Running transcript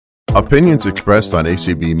Opinions expressed on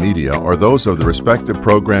ACB Media are those of the respective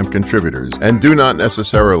program contributors and do not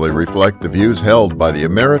necessarily reflect the views held by the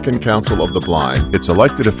American Council of the Blind, its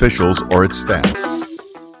elected officials, or its staff.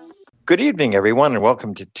 Good evening, everyone, and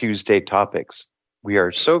welcome to Tuesday Topics. We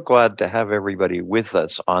are so glad to have everybody with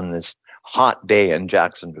us on this hot day in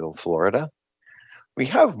Jacksonville, Florida. We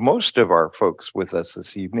have most of our folks with us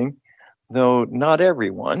this evening, though not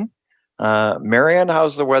everyone. Marianne,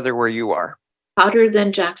 how's the weather where you are? Hotter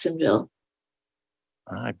than Jacksonville.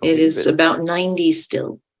 It is about 90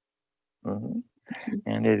 still. Mm-hmm.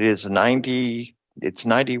 And it is 90, it's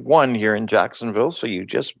 91 here in Jacksonville, so you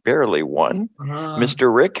just barely won.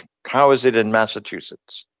 Mr. Rick, how is it in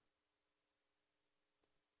Massachusetts?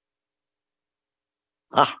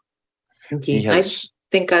 Okay. I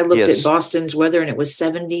think I looked at Boston's weather and it was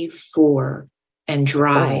 74 and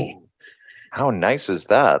dry. Oh, how nice is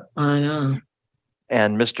that? I know.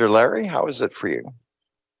 And Mr. Larry, how is it for you?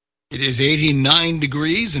 It is 89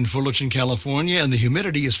 degrees in Fullerton, California, and the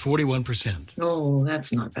humidity is 41%. Oh,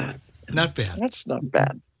 that's not bad. Not bad. That's not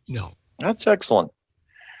bad. No. That's excellent.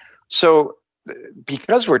 So,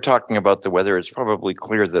 because we're talking about the weather, it's probably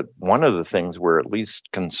clear that one of the things we're at least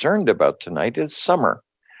concerned about tonight is summer.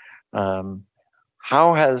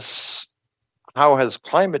 How has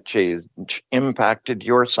climate change impacted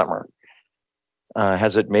your summer?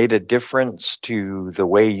 Has it made a difference to the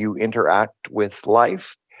way you interact with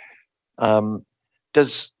life?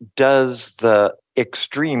 Does the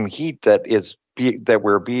extreme heat that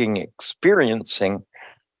we're experiencing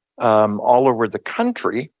all over the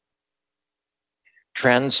country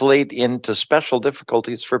translate into special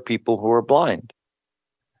difficulties for people who are blind?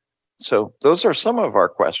 So those are some of our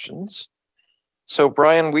questions. So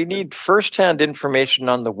Brian, we need firsthand information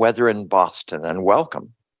on the weather in Boston, and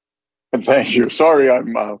welcome. Thank you. Sorry,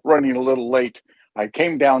 I'm running a little late. I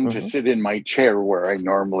came down to sit in my chair where I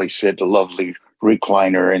normally sit, a lovely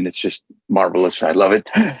recliner, and it's just marvelous. I love it.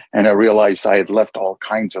 And I realized I had left all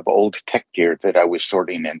kinds of old tech gear that I was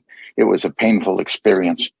sorting in. It was a painful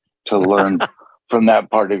experience to learn from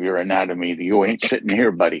that part of your anatomy that you ain't sitting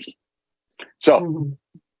here, buddy. So,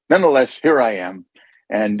 nonetheless, here I am,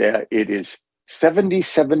 and it is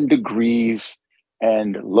 77 degrees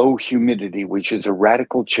and low humidity, which is a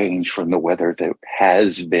radical change from the weather that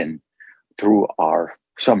has been through our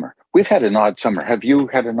summer. We've had an odd summer. Have you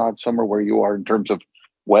had an odd summer where you are in terms of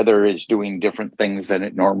weather is doing different things than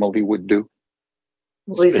it normally would do?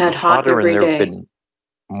 We've had hot every day. There have been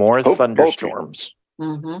more thunderstorms.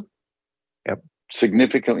 Mm-hmm. Yep.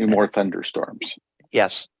 Significantly more thunderstorms.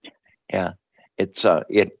 Yes. Yeah. It's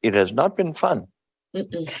it has not been fun.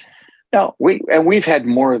 Mm-mm. Now we've had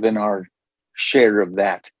more than our share of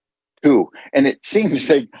that too, and it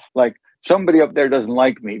seems like somebody up there doesn't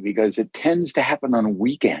like me because it tends to happen on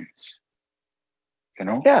weekends. You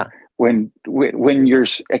know, when you're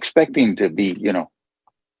expecting to be,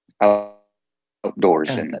 outdoors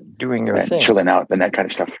and doing your thing, chilling out and that kind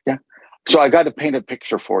of stuff. Yeah. So I got to paint a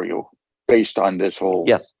picture for you based on this whole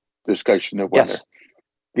discussion of weather. Yes.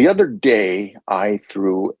 The other day, I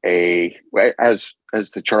threw as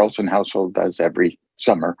the Charleston household does every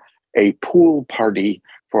summer, a pool party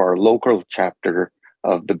for our local chapter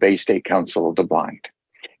of the Bay State Council of the Blind.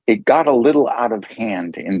 It got a little out of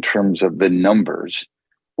hand in terms of the numbers.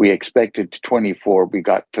 We expected 24, we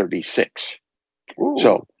got 36. Ooh.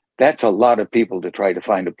 So that's a lot of people to try to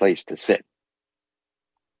find a place to sit.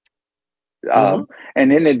 And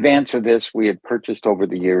in advance of this, we had purchased over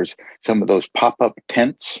the years some of those pop-up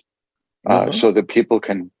tents so that people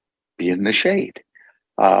can be in the shade.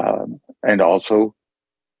 And also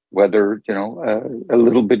weather, a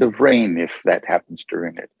little bit of rain if that happens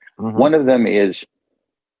during it. One of them is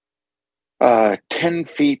 10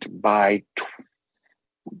 feet by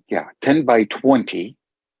 10 by 20.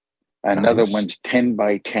 Another one's 10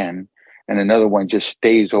 by 10. And another one just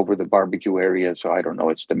stays over the barbecue area. So I don't know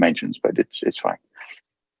its dimensions, but it's fine.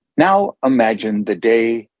 Now imagine the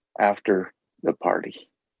day after the party.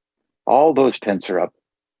 All those tents are up.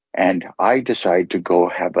 And I decide to go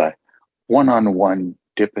have a one-on-one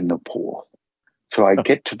dip in the pool. So I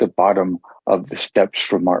get to the bottom of the steps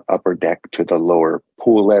from our upper deck to the lower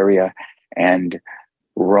pool area, and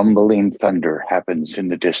rumbling thunder happens in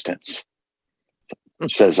the distance.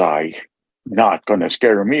 Says I, not going to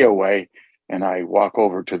scare me away. And I walk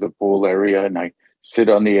over to the pool area and I sit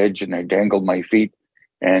on the edge and I dangle my feet,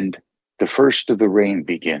 and the first of the rain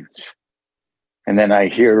begins. And then I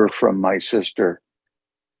hear from my sister,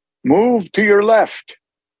 "Move to your left."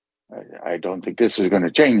 I don't think this is going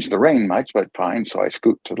to change the rain much, but fine. So I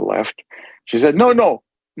scoot to the left. She said, no,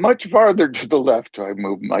 much farther to the left. So I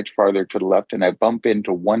move much farther to the left and I bump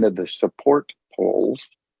into one of the support poles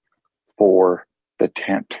for the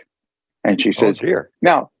tent. And she says, "Oh dear.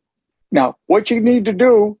 Now, what you need to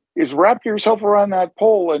do is wrap yourself around that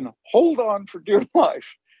pole and hold on for dear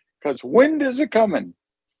life, because wind is a-coming."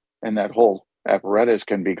 And that whole apparatus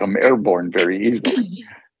can become airborne very easily.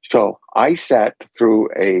 So I sat through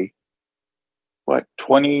a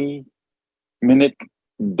 20-minute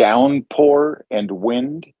downpour and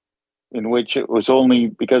wind, in which it was only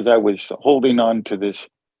because I was holding on to this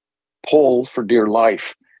pole for dear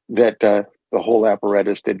life that the whole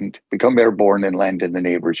apparatus didn't become airborne and land in the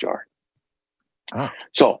neighbor's yard. Ah.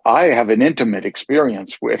 So I have an intimate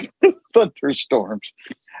experience with thunderstorms.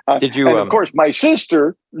 Did you? And of course, my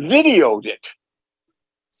sister videoed it.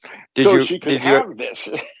 She could have this.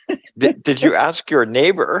 Did you ask your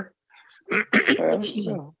neighbor? Did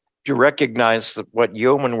you recognize what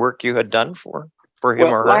yeoman work you had done for him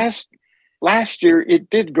or her? Last year, it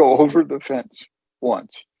did go over the fence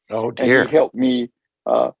once. Oh dear! And he helped me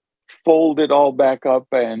fold it all back up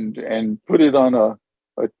and put it on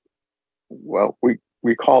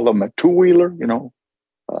we call them a two-wheeler,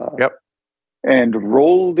 Yep. And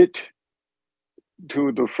rolled it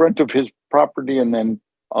to the front of his property and then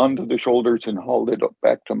onto the shoulders and hauled it up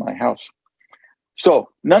back to my house. So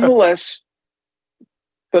nonetheless,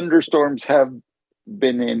 thunderstorms have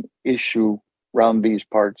been an issue around these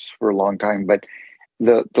parts for a long time, but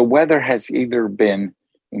the weather has either been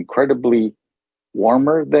incredibly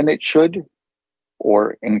warmer than it should,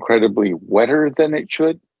 or incredibly wetter than it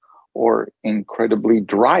should, or incredibly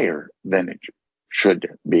drier than it should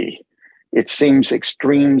be. It seems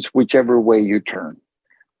extremes whichever way you turn.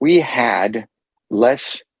 We had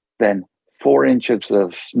less than 4 inches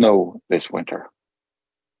of snow this winter.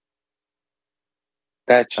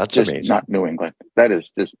 That's just amazing. Not New England. That is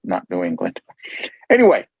just not New England.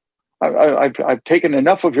 Anyway, I've taken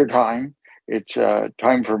enough of your time. It's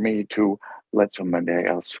time for me to let somebody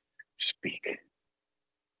else speak.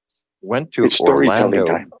 Went to Orlando.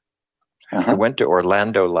 Time. I went to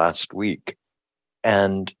Orlando last week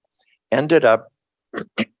and ended up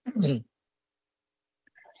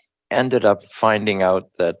finding out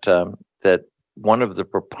that one of the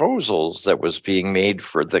proposals that was being made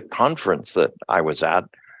for the conference that I was at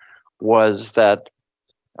was that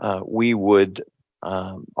we would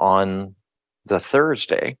on the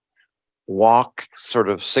Thursday walk sort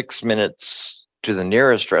of 6 minutes to the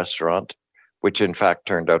nearest restaurant, which in fact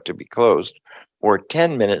turned out to be closed, or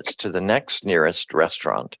 10 minutes to the next nearest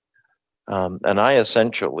restaurant. And I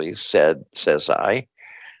essentially says I,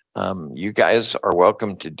 you guys are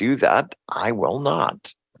welcome to do that. I will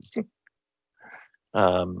not.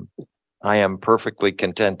 I am perfectly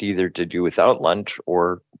content either to do without lunch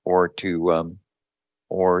or to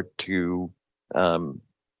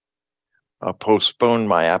postpone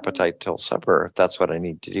my appetite till supper if that's what I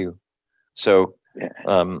need to do. So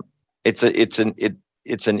it's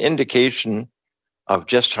an indication of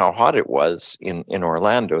just how hot it was in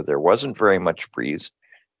Orlando. There wasn't very much breeze.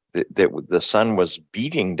 The sun was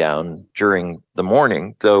beating down during the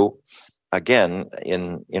morning, though again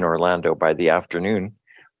in Orlando by the afternoon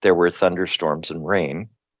there were thunderstorms and rain,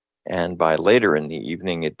 and by later in the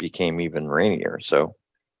evening it became even rainier. So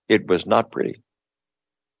it was not pretty.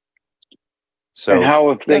 So, and how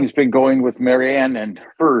have things been going with Marianne and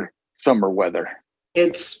her summer weather?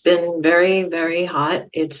 It's been very, very hot.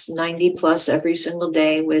 It's 90 plus every single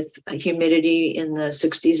day with humidity in the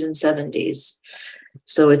 60s and 70s.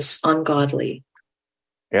 So it's ungodly.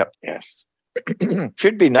 Yep. Yes.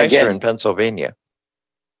 Should be nicer in Pennsylvania.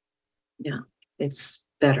 Yeah, it's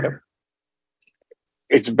better.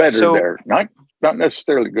 Yep. It's better there. Not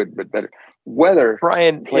necessarily good, but better. Weather,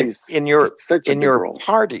 Brian, in your role.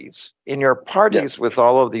 parties with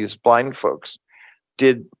all of these blind folks,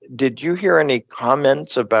 did you hear any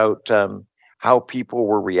comments about how people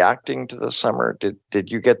were reacting to the summer? Did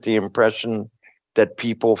you get the impression that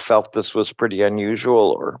people felt this was pretty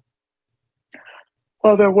unusual, or?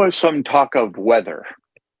 Well, there was some talk of weather,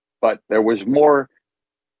 but there was more.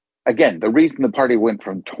 Again, the reason the party went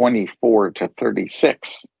from 24 to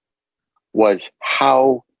 36 was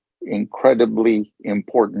how incredibly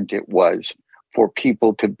important it was for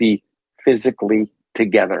people to be physically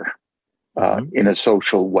together in a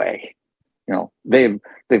social way. They've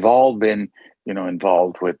all been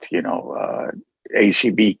involved with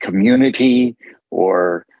ACB community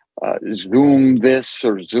or Zoom this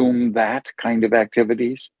or Zoom that kind of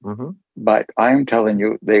activities. But I'm telling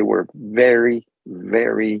you, they were very,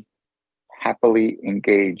 very happily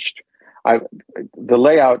engaged. The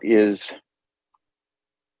layout is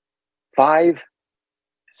 5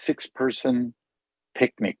 6-person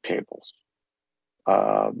picnic tables,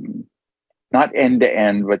 not end to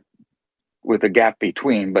end, but with a gap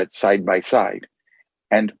between, but side by side.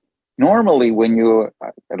 And normally when you,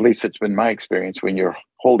 at least it's been my experience, when you're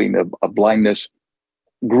holding a blindness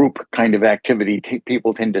group kind of activity,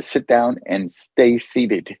 people tend to sit down and stay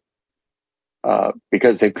seated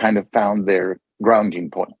because they've kind of found their grounding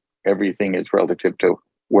point. Everything is relative to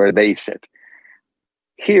where they sit.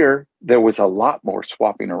 Here, there was a lot more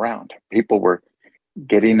swapping around. People were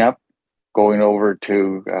getting up, going over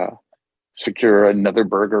to secure another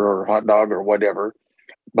burger or hot dog or whatever,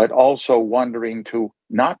 but also wandering to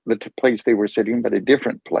not the place they were sitting, but a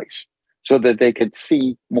different place so that they could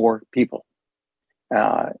see more people.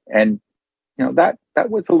 And you know, that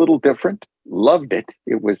was a little different. Loved it.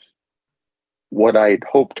 It was what I'd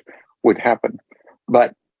hoped would happen.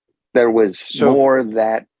 But there was more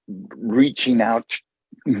that reaching out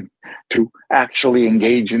to actually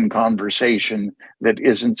engage in conversation that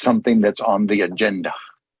isn't something that's on the agenda.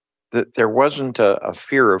 That there wasn't a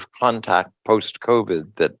fear of contact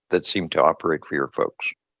post-COVID that seemed to operate for your folks.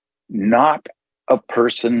 Not a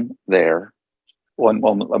person there. One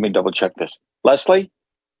moment, let me double check this. Leslie,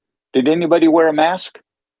 did anybody wear a mask?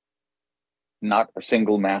 Not a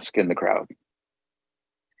single mask in the crowd.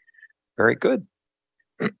 Very good.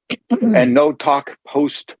 And no talk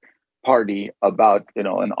post-party about, you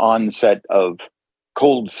know, an onset of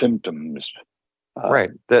cold symptoms.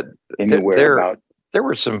 Right. That anywhere about. There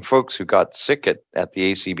were some folks who got sick at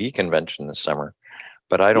the ACB convention this summer,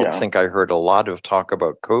 but I don't think I heard a lot of talk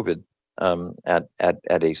about COVID at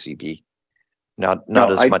ACB. Not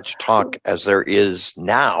as much talk as there is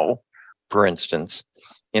now, for instance,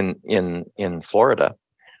 in Florida,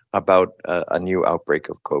 about a new outbreak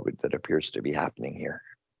of COVID that appears to be happening here.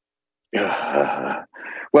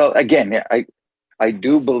 Well, again, I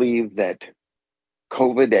do believe that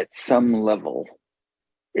COVID at some level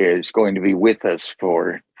is going to be with us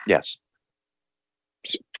for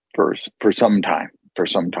some time.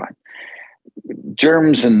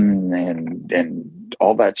 Germs and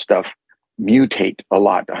all that stuff mutate a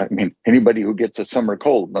lot. I mean, anybody who gets a summer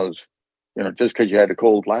cold knows, you know, just because you had a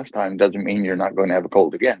cold last time doesn't mean you're not going to have a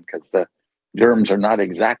cold again, because the germs are not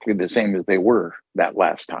exactly the same as they were that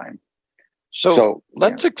last time. So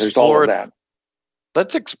let's explore that.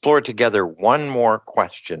 Let's explore together one more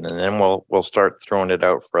question, and then we'll start throwing it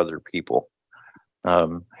out for other people.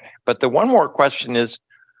 But the one more question is,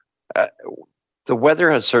 the weather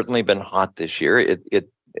has certainly been hot this year.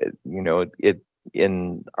 It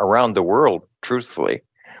in around the world, truthfully,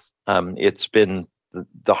 it's been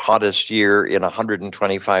the hottest year in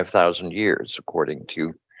 125,000 years, according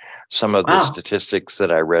to some of the statistics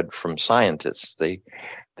that I read from scientists.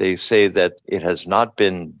 They say that it has not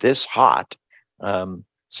been this hot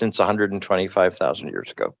since 125,000 years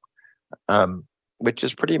ago, which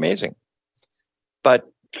is pretty amazing. But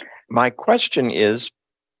my question is,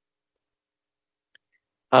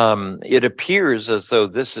 it appears as though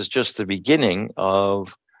this is just the beginning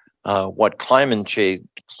of what climate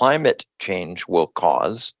change will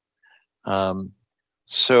cause.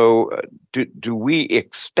 So do we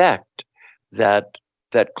expect that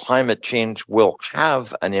climate change will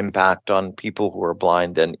have an impact on people who are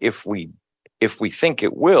blind? And if we think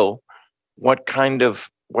it will, what kind of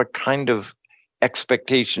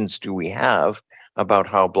expectations do we have about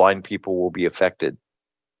how blind people will be affected?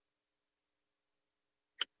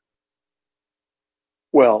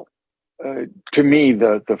 Well, to me,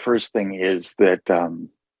 the first thing is that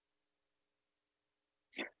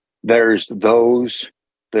there's those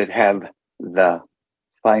that have the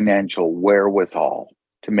financial wherewithal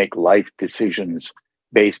to make life decisions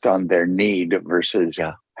based on their need versus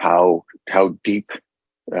how deep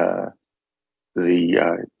the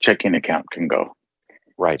checking account can go.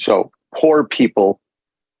 Right. So poor people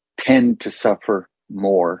tend to suffer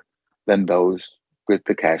more than those with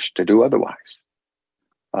the cash to do otherwise.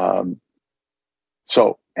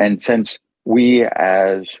 And since we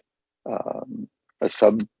as a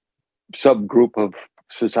subgroup of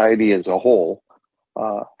society as a whole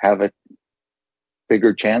have a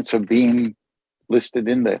bigger chance of being listed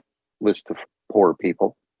in the list of poorer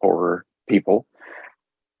people,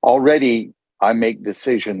 already I make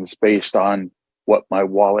decisions based on what my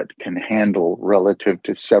wallet can handle relative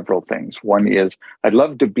to several things. One is I'd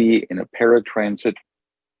love to be in a paratransit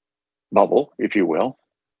bubble, if you will.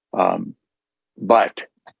 But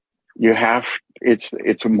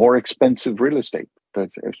it's a more expensive real estate.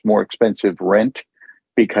 It's more expensive rent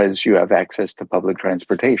because you have access to public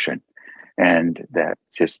transportation. And that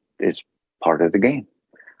just is part of the game.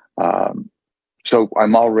 So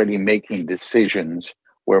I'm already making decisions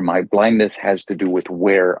where my blindness has to do with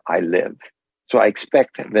where I live. So I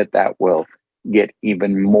expect that will get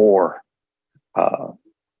even more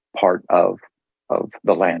part of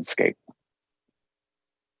the landscape.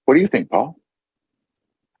 What do you think, Paul?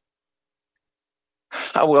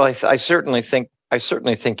 Well, I certainly think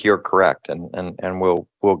you're correct, and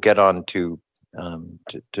we'll get on to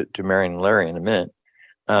Marion and Larry in a minute.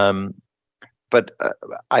 But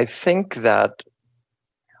I think that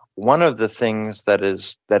one of the things that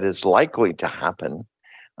is likely to happen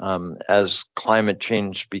as climate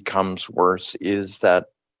change becomes worse is that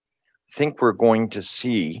I think we're going to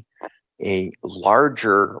see a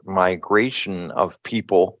larger migration of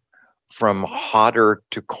people from hotter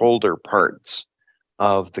to colder parts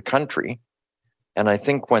of the country. And I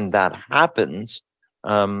think when that happens,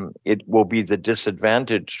 it will be the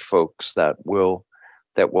disadvantaged folks that will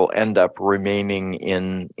end up remaining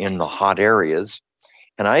in the hot areas.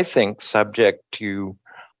 And I think subject to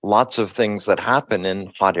lots of things that happen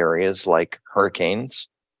in hot areas, like hurricanes,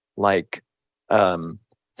 like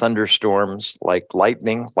thunderstorms, like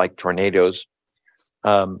lightning, like tornadoes.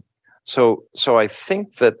 So I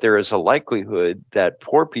think that there is a likelihood that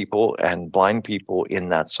poor people and blind people in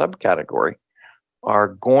that subcategory are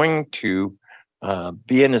going to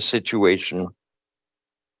be in a situation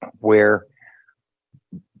where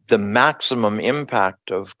the maximum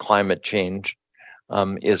impact of climate change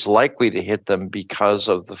is likely to hit them because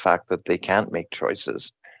of the fact that they can't make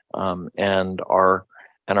choices and are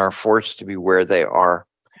forced to be where they are.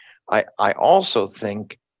 I also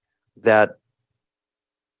think that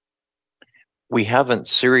we haven't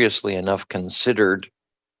seriously enough considered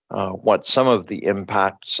what some of the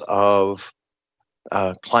impacts of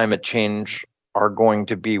climate change are going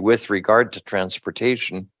to be with regard to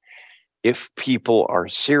transportation if people are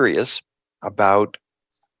serious about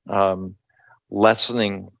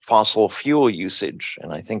lessening fossil fuel usage,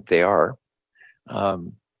 and I think they are.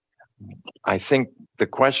 I think the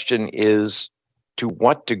question is, to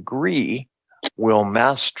what degree will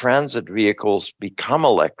mass transit vehicles become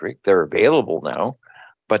electric? They're available now,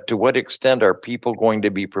 but to what extent are people going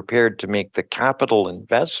to be prepared to make the capital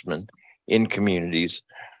investment in communities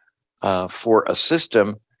for a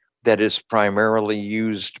system that is primarily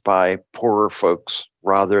used by poorer folks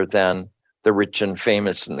rather than the rich and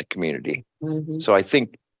famous in the community? Mm-hmm. So I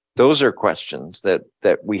think those are questions that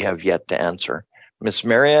we have yet to answer. Miss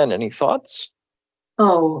Marianne, any thoughts?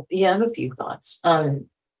 Oh, yeah, I have a few thoughts.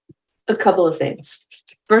 A couple of things.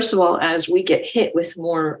 First of all, as we get hit with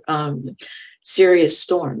more serious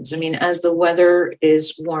storms, I mean, as the weather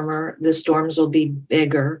is warmer, the storms will be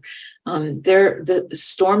bigger. The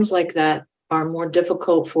storms like that are more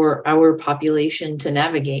difficult for our population to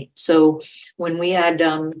navigate. So when we had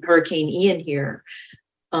Hurricane Ian here,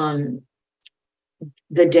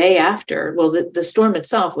 the day after, well, the storm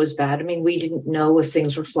itself was bad. I mean, we didn't know if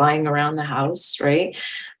things were flying around the house, right?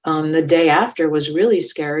 The day after was really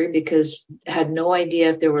scary because had no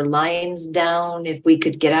idea if there were lines down, if we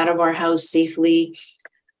could get out of our house safely.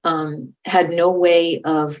 Had no way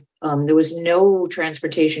of, there was no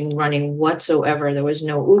transportation running whatsoever. There was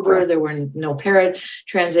no Uber, Correct. There were no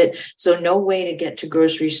paratransit, so no way to get to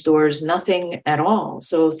grocery stores, nothing at all.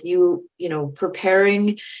 So if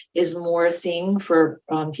preparing is more a thing for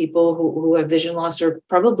people who have vision loss, or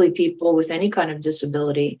probably people with any kind of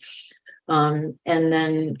disability. And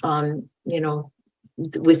then,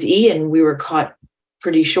 with Ian, we were caught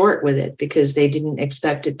pretty short with it because they didn't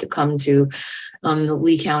expect it to come to the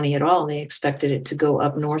Lee County at all. They expected it to go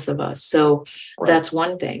up north of us. So That's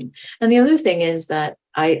one thing. And the other thing is that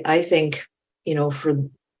I think, for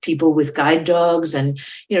people with guide dogs and,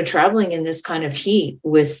 traveling in this kind of heat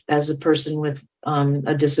as a person with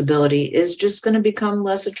a disability is just going to become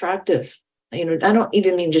less attractive. I don't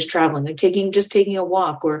even mean just traveling, like taking a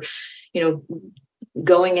walk or,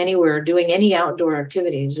 going anywhere, doing any outdoor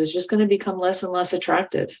activities is just going to become less and less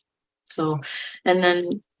attractive. So, and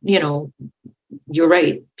then, you're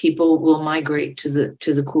right, people will migrate to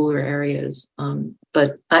the cooler areas.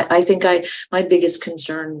 But I think my biggest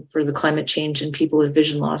concern for the climate change and people with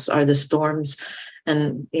vision loss are the storms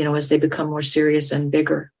and, as they become more serious and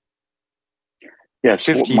bigger. Yes,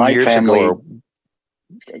 15 my years family. ago.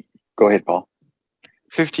 Go ahead, Paul.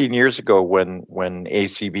 15 years ago, when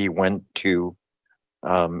ACB went to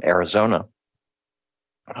Arizona,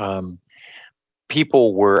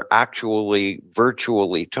 people were actually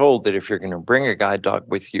virtually told that if you're going to bring a guide dog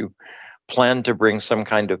with you, plan to bring some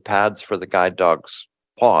kind of pads for the guide dog's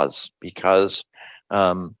paws, because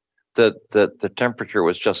the temperature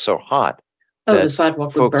was just so hot that the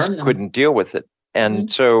sidewalk would folks burn them. couldn't deal with it.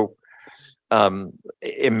 And so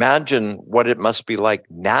imagine what it must be like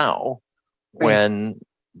now when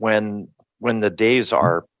the days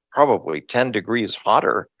are probably 10 degrees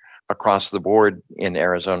hotter across the board in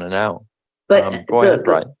Arizona now. But go ahead,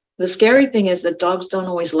 Brian. the scary thing is that dogs don't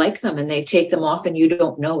always like them, and they take them off and you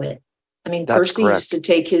don't know it. I mean, That's Percy correct. used to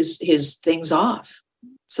take his things off.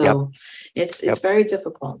 So it's very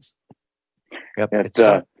difficult. Yep.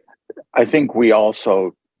 I think we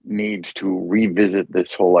also need to revisit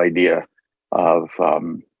this whole idea of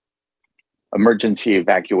emergency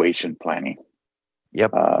evacuation planning.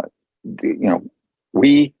 Yep.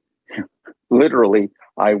 We literally,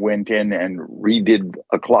 I went in and redid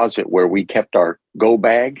a closet where we kept our go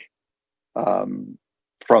bag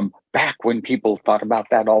from back when people thought about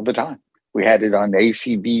that all the time. We had it on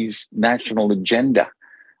ACB's national agenda,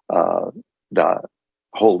 the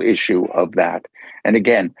whole issue of that. And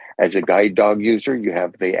again, as a guide dog user, you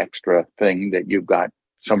have the extra thing that you've got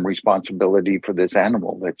some responsibility for this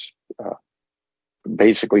animal that's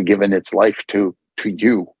basically given its life to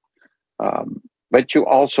you. But you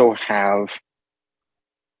also have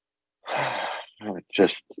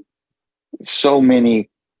just so many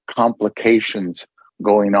complications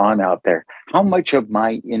going on out there. How much of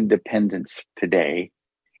my independence today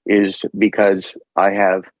is because I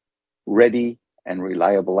have ready and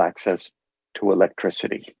reliable access to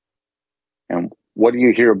electricity? And what do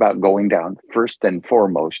you hear about going down first and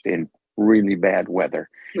foremost in really bad weather?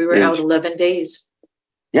 We were out 11 days.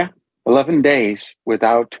 Yeah, 11 days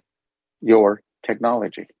without your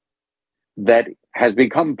technology. That has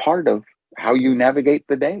become part of how you navigate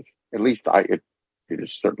the day. At least it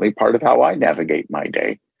is certainly part of how I navigate my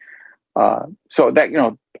day. So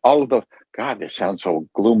that, all of the, God, this sounds so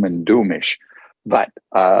gloom and doomish, but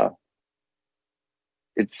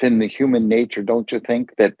it's in the human nature, don't you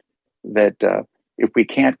think, that if we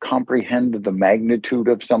can't comprehend the magnitude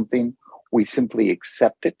of something, we simply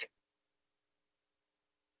accept it?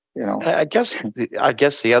 I guess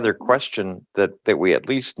the other question that we at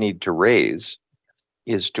least need to raise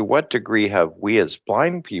is, to what degree have we as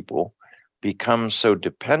blind people become so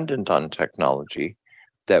dependent on technology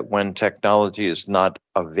that when technology is not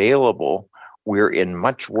available, we're in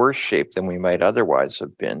much worse shape than we might otherwise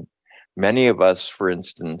have been? Many of us, for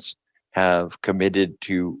instance, have committed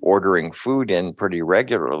to ordering food in pretty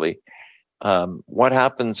regularly. What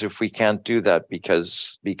happens if we can't do that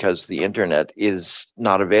because the internet is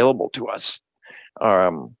not available to us?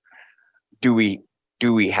 Do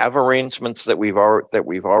we have arrangements that we've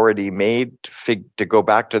already made to go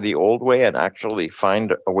back to the old way and actually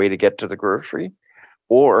find a way to get to the grocery?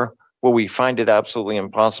 Or will we find it absolutely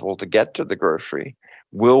impossible to get to the grocery?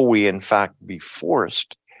 Will we in fact be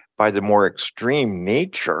forced by the more extreme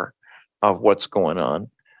nature of what's going on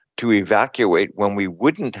to evacuate when we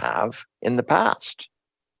wouldn't have in the past?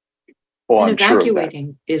 Well, and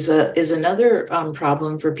evacuating is another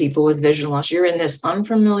problem for people with vision loss. You're in this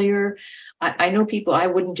unfamiliar. I know people. I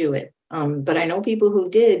wouldn't do it, but I know people who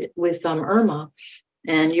did with Irma.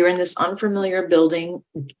 And you're in this unfamiliar building,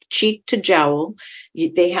 cheek to jowl.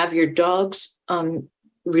 They have your dogs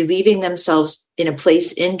relieving themselves in a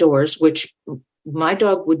place indoors, which my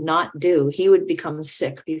dog would not do. He would become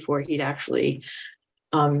sick before he'd actually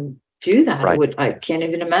do that. Right. I can't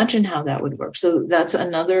even imagine how that would work. So that's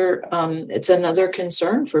another. It's another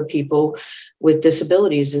concern for people with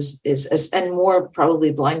disabilities. Is and more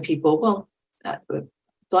probably blind people. Well,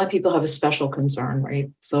 blind people have a special concern, right?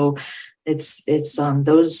 So it's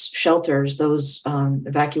those shelters, those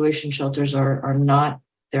evacuation shelters are not.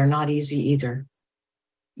 They're not easy either.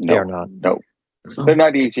 No, they're not. No. So they're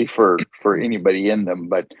not easy for anybody in them,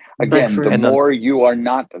 but again, but the more you are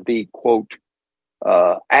not the quote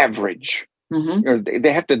average,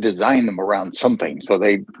 they have to design them around something. So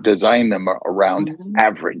they design them around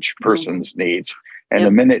average person's needs. And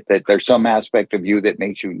the minute that there's some aspect of you that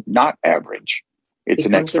makes you not average, it's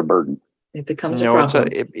an extra burden. It becomes a problem.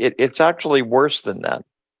 It's actually worse than that,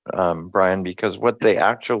 Brian, because what they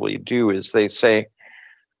actually do is they say,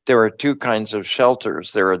 there are two kinds of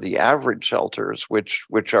shelters. There are the average shelters,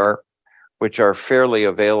 which are fairly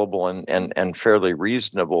available and fairly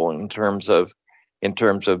reasonable in terms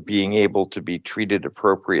of being able to be treated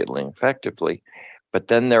appropriately and effectively. But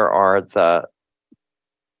then there are the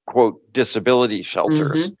quote disability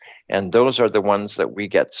shelters, and those are the ones that we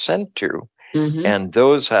get sent to, and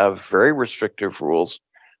those have very restrictive rules,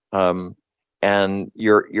 and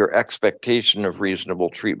your expectation of reasonable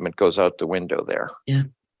treatment goes out the window there. Yeah.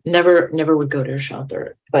 Never would go to a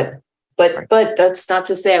shelter, but that's not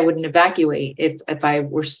to say I wouldn't evacuate if I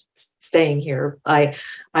were staying here. I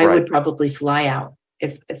would probably fly out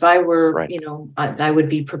if I were, I would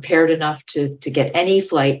be prepared enough to get any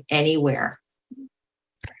flight anywhere.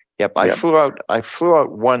 Yep, I flew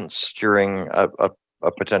out once during a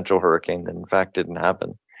potential hurricane that in fact didn't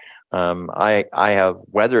happen. I have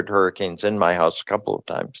weathered hurricanes in my house a couple of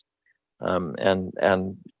times,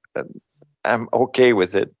 and I'm okay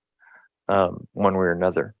with it one way or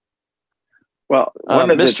another. Well, one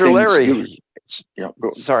of the Mr. things Larry,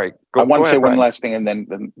 sorry. I want to say one Brian. last thing, and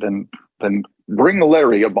then bring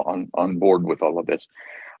Larry on board with all of this.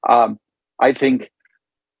 I think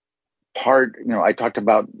I talked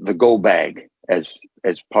about the go bag as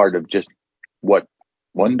part of just what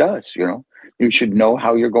one does. You should know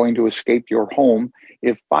how you're going to escape your home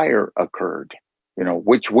if fire occurred.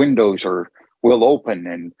 Which windows will open,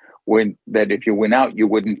 and that if you went out, you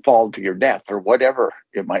wouldn't fall to your death, or whatever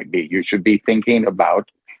it might be. You should be thinking about,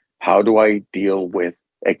 how do I deal with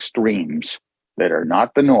extremes that are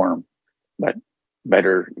not the norm, but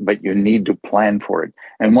you need to plan for it.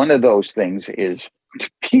 And one of those things is to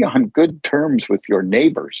be on good terms with your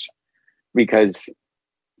neighbors, because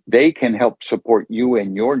they can help support you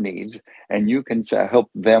and your needs, and you can help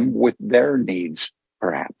them with their needs,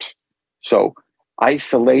 perhaps. So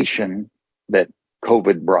isolation that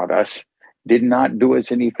COVID brought us did not do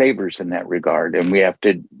us any favors in that regard. And we have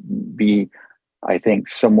to be, I think,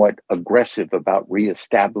 somewhat aggressive about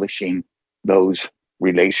reestablishing those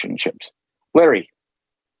relationships. Larry,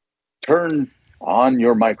 turn on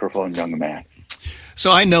your microphone, young man.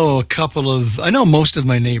 So I know most of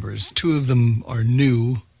my neighbors. Two of them are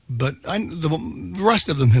new, but the rest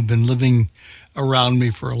of them have been living around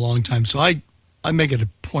me for a long time. So I make it a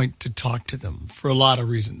point to talk to them for a lot of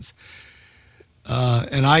reasons.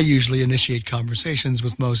 And I usually initiate conversations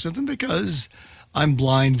with most of them because I'm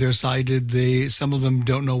blind, they're sighted. Some of them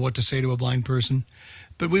don't know what to say to a blind person,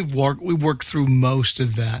 but we've worked through most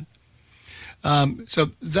of that.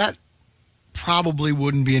 So that probably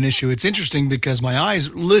wouldn't be an issue. It's interesting because my eyes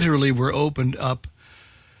literally were opened up,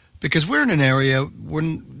 because we're in an area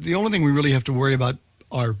where the only thing we really have to worry about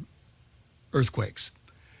are earthquakes.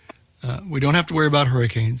 We don't have to worry about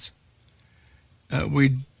hurricanes.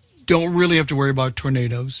 We don't really have to worry about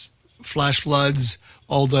tornadoes. Flash floods,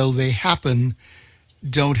 although they happen,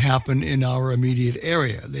 don't happen in our immediate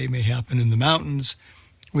area. They may happen in the mountains.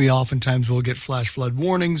 We oftentimes will get flash flood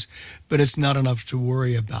warnings, but it's not enough to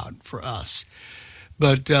worry about for us.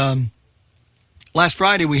 But last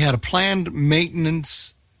Friday, we had a planned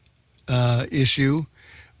maintenance issue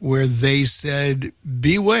where they said,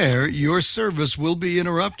 beware, your service will be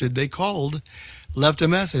interrupted. They called, left a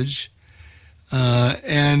message.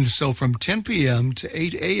 And so from 10 p.m. to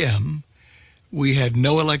 8 a.m., we had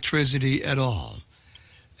no electricity at all.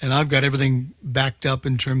 And I've got everything backed up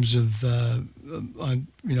in terms of, I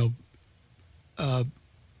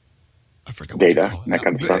forgot what data, you call it. that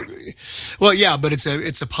kind of stuff. Well, yeah, but it's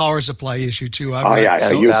a power supply issue too. Battery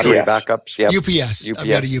backups. Yep. UPS. I've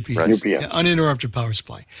got a UPS. Right. UPS. Yeah, uninterrupted power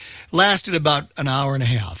supply. Lasted about an hour and a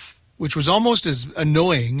half, which was almost as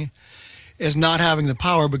annoying as not having the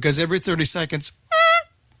power, because every 30 seconds,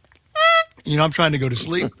 I'm trying to go to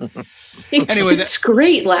sleep. Anyway, it's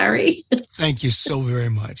great, Larry. Thank you so very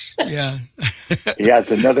much. Yeah. He has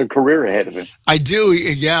another career ahead of him. I do.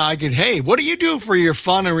 Yeah, I could. Hey, what do you do for your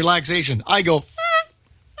fun and relaxation? I go.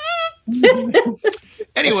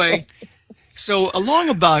 Anyway, so along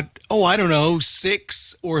about,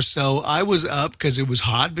 6 or so, I was up because it was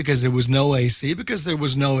hot, because there was no AC, because there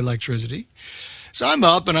was no electricity. So I'm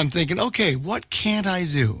up and I'm thinking, okay, what can't I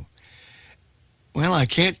do? Well, I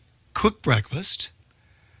can't cook breakfast.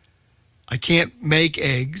 I can't make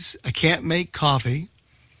eggs. I can't make coffee.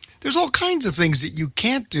 There's all kinds of things that you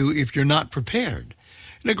can't do if you're not prepared.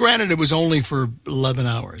 Now, granted, it was only for 11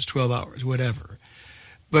 hours, 12 hours, whatever.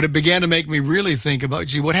 But it began to make me really think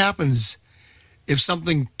about, what happens if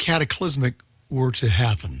something cataclysmic were to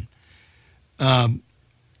happen? And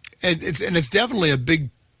it's definitely a big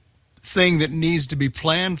thing that needs to be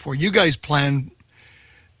planned for. You guys plan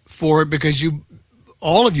for it because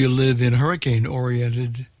all of you live in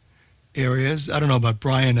hurricane-oriented areas. I don't know about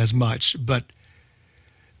Brian as much, but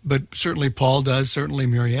certainly Paul does, certainly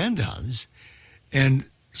Marianne does. And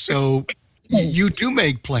so you do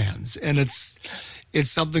make plans, and it's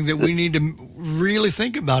something that we need to really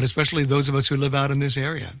think about, especially those of us who live out in this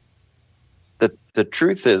area. The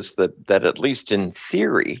truth is that at least in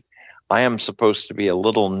theory, I am supposed to be a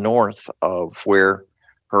little north of where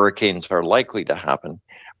hurricanes are likely to happen,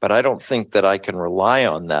 but I don't think that I can rely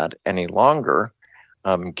on that any longer,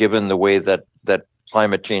 given the way that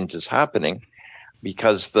climate change is happening,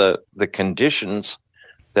 because the conditions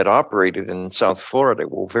that operated in South Florida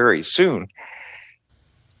will very soon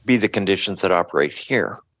be the conditions that operate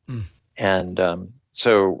here. Mm. And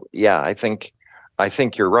so, yeah, I think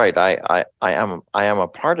you're right. I am a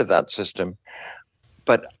part of that system,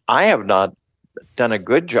 but I have not done a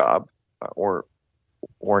good job, or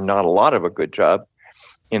not a lot of a good job,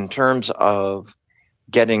 in terms of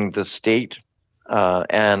getting the state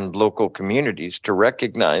and local communities to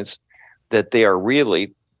recognize that they are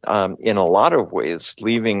really, in a lot of ways,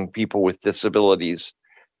 leaving people with disabilities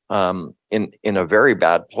in a very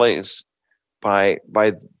bad place by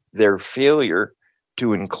their failure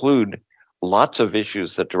to include lots of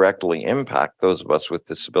issues that directly impact those of us with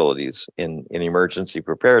disabilities in emergency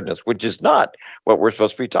preparedness, which is not what we're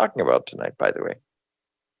supposed to be talking about tonight, by the way.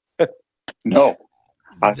 No.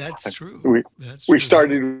 That's true. We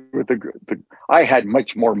started with I had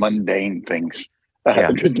much more mundane things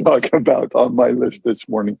to talk about on my list this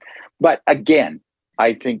morning. But again,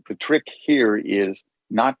 I think the trick here is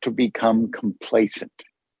not to become complacent.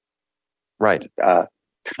 Right.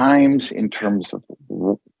 Times in terms of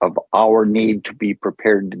our need to be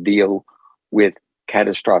prepared to deal with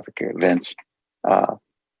catastrophic events.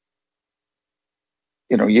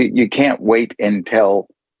 You can't wait until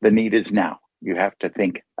the need is now. You have to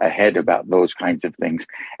think ahead about those kinds of things,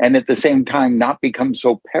 and at the same time, not become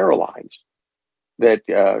so paralyzed that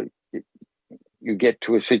you get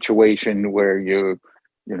to a situation where you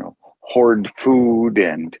hoard food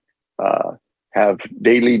and have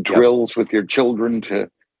daily drills with your children to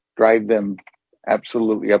drive them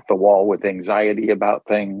absolutely up the wall with anxiety about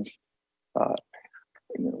things.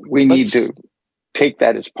 We need to take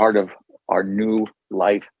that as part of our new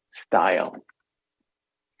lifestyle.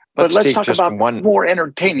 But let's talk about more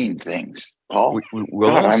entertaining things, Paul.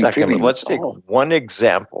 We'll in a second, but let's take one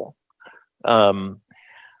example.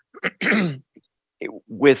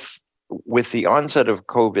 With the onset of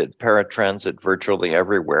COVID, paratransit virtually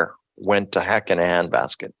everywhere went to heck in a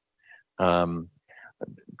handbasket.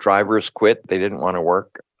 Drivers quit. They didn't want to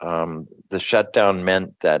work. The shutdown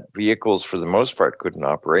meant that vehicles, for the most part, couldn't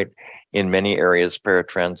operate. In many areas,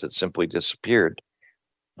 paratransit simply disappeared.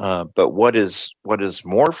 But what is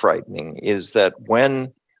more frightening is that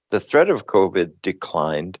when the threat of COVID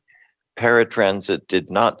declined, paratransit did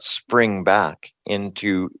not spring back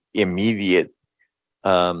into immediate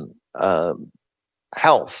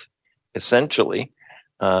health. Essentially,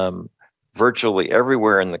 virtually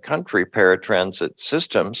everywhere in the country, paratransit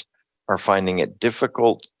systems are finding it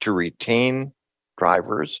difficult to retain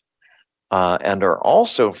drivers and are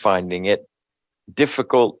also finding it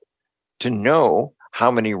difficult to know how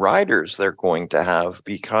many riders they're going to have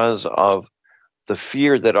because of the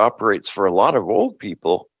fear that operates for a lot of old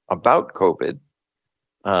people about COVID.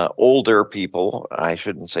 Older people, I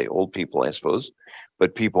shouldn't say old people, I suppose,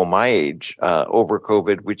 but people my age over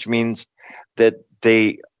COVID, which means that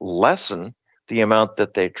they lessen the amount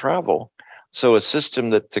that they travel. So a system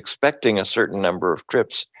that's expecting a certain number of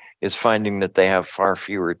trips is finding that they have far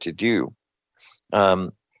fewer to do.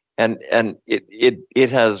 And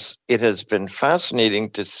it has been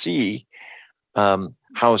fascinating to see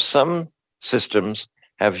how some systems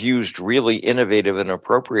have used really innovative and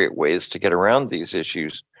appropriate ways to get around these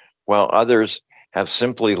issues, while others have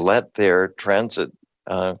simply let their transit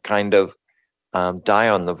kind of die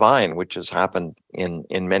on the vine, which has happened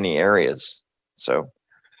in many areas. So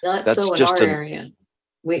not that's so in just our area.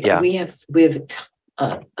 We have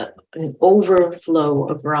an overflow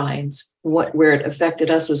of rides. Where it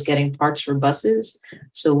affected us was getting parts for buses.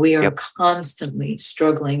 So we are constantly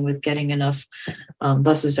struggling with getting enough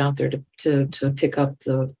buses out there to pick up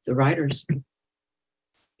the riders.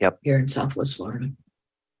 Here in Southwest Florida.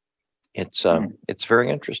 It's very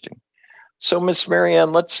interesting. So, Miss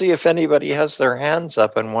Marianne, let's see if anybody has their hands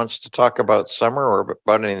up and wants to talk about summer or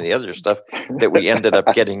about any of the other stuff that we ended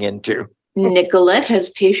up getting into. Nicolette has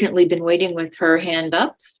patiently been waiting with her hand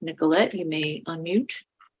up. Nicolette, you may unmute.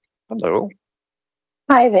 Hello.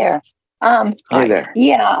 Hi there. Hi there.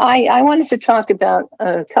 Yeah, I wanted to talk about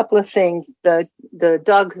a couple of things. The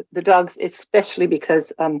dogs, especially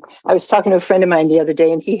because I was talking to a friend of mine the other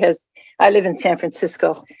day, and I live in San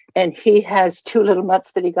Francisco, and he has two little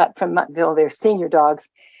mutts that he got from Muttville. They're senior dogs.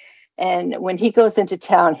 And when he goes into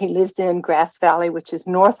town, he lives in Grass Valley, which is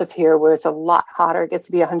north of here, where it's a lot hotter. It gets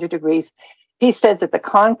to be 100 degrees. He says that the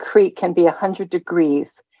concrete can be 100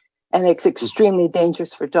 degrees, and it's extremely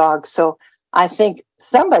dangerous for dogs. So I think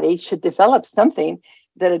somebody should develop something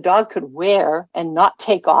that a dog could wear and not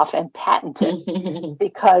take off and patent it,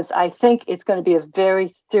 because I think it's going to be a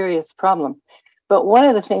very serious problem. But one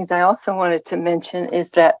of the things I also wanted to mention is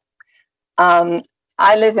that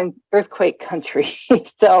I live in earthquake country.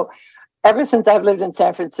 So ever since I've lived in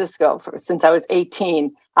San Francisco, since I was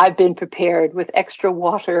 18, I've been prepared with extra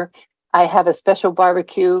water. I have a special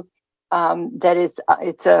barbecue that is,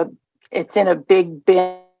 it's in a big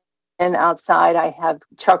bin outside. I have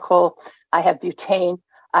charcoal, I have butane,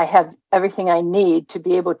 I have everything I need to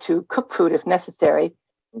be able to cook food if necessary,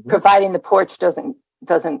 providing the porch doesn't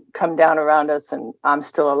come down around us and I'm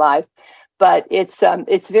still alive. but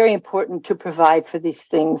it's very important to provide for these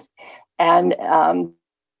things. And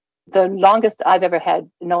the longest I've ever had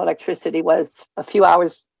no electricity was a few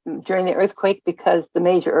hours during the earthquake, because the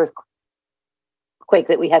major earthquake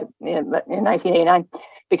that we had in 1989,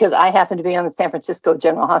 because I happened to be on the San Francisco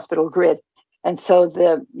General Hospital grid. And so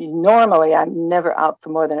normally I'm never out for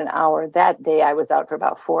more than an hour. That day I was out for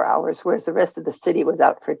about 4 hours, whereas the rest of the city was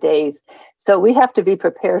out for days. So we have to be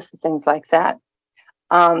prepared for things like that.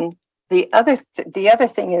 The other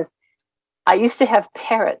thing is, I used to have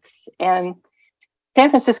parrots, and San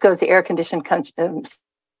Francisco is the air-conditioned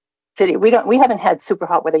city. We haven't had super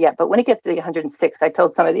hot weather yet, but when it gets to the 106, I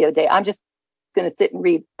told somebody the other day, I'm just going to sit and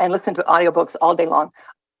read and listen to audiobooks all day long.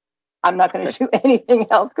 I'm not going to do anything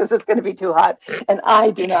else because it's going to be too hot, and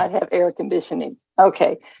I do not have air conditioning.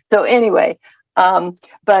 Okay, so anyway,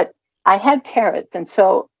 but I had parrots, and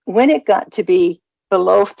so when it got to be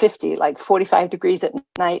below 50, like 45 degrees at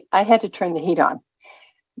night, I had to turn the heat on.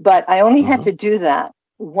 But I only had to do that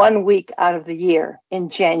 1 week out of the year in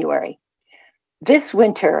January. This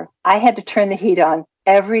winter, I had to turn the heat on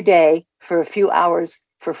every day for a few hours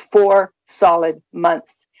for 4 solid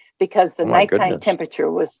months, because the nighttime temperature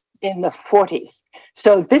was in the 40s.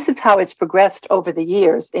 So this is how it's progressed over the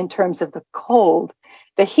years in terms of the cold.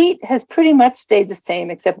 The heat has pretty much stayed the same,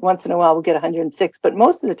 except once in a while we'll get 106, but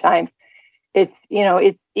most of the time it's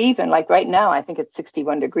even. Like right now, I think it's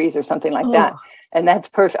 61 degrees or something like that. And that's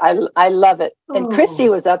perfect. I love it. And Chrissy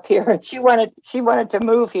was up here, and she wanted to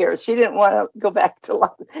move here. She didn't want to go back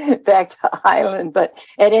to Highland, but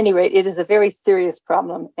at any rate, it is a very serious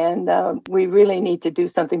problem, and we really need to do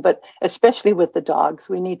something. But especially with the dogs,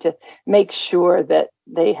 we need to make sure that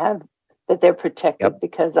they're protected,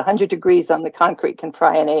 because 100 degrees on the concrete can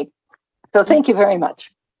fry an egg. So thank you very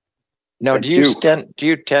much. Now, do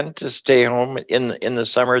you tend to stay home in the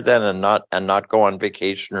summer then, and not go on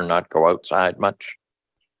vacation or not go outside much?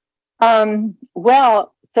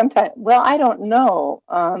 Well, sometimes. Well, I don't know.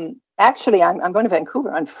 Actually, I'm going to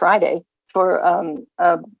Vancouver on Friday for.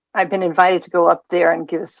 I've been invited to go up there and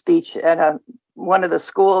give a speech at one of the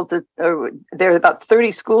schools there are about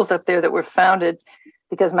 30 schools up there that were founded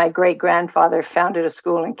because my great grandfather founded a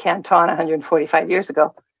school in Canton 145 years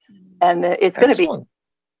ago, and it's going to be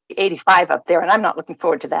 85 up there, and I'm not looking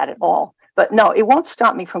forward to that at all. But no, it won't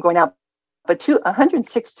stop me from going out. But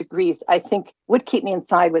 106 degrees, I think, would keep me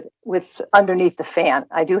inside with underneath the fan.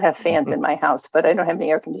 I do have fans in my house, but I don't have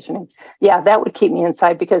any air conditioning. Yeah, that would keep me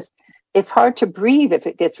inside, because it's hard to breathe if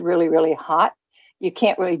it gets really, really hot. You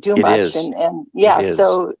can't really do much. And yeah,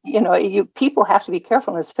 so people have to be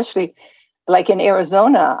careful, especially like in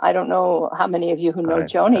Arizona. I don't know how many of you who know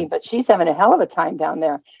Joni, but she's having a hell of a time down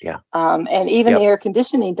there. Yeah. And even the air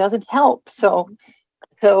conditioning doesn't help. So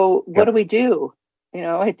what do we do?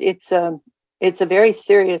 It's a very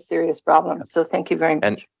serious problem. So thank you very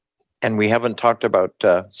much. And we haven't talked about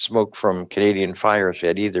smoke from Canadian fires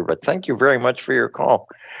yet either. But thank you very much for your call.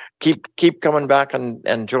 Keep coming back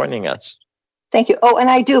and joining us. Thank you. Oh, and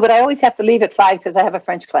I do, but I always have to leave at 5 because I have a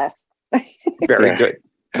French class. Very good.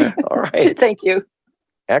 All right. Thank you.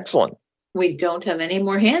 Excellent. We don't have any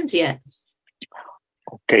more hands yet.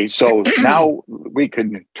 Okay, so now we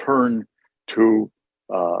can turn to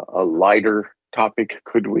a lighter topic,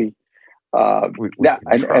 could we? And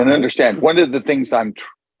understand, one of the things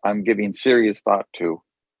I'm giving serious thought to,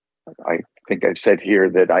 I think I've said here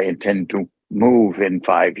that I intend to move in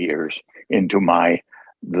 5 years into my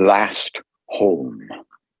last home.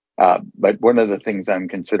 But one of the things I'm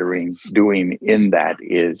considering doing in that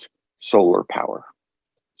is solar power,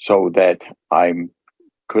 so that I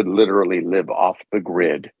could literally live off the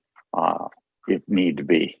grid if need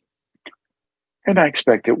be. And I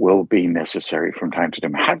expect it will be necessary from time to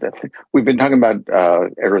time. We've been talking about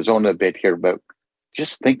Arizona a bit here, but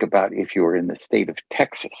just think about if you were in the state of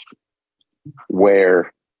Texas,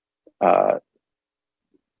 where the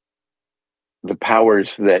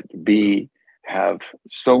powers that be have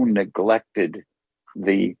so neglected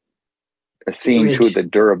seeing to the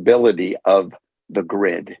durability of the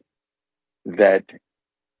grid that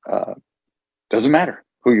doesn't matter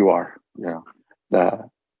who you are. The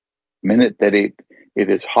minute that it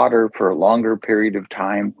is hotter for a longer period of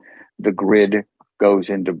time, the grid goes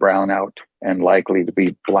into brownout and likely to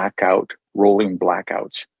be rolling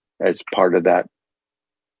blackouts as part of that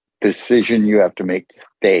decision you have to make to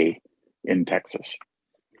stay in Texas.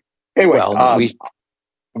 Anyway, well,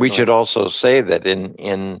 we should also say that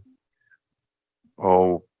in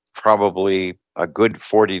probably a good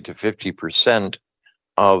 40 to 50%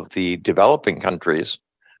 of the developing countries,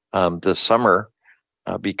 the summer,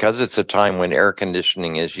 because it's a time when air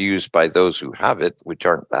conditioning is used by those who have it, which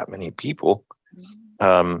aren't that many people,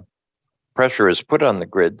 pressure is put on the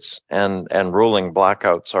grids, and rolling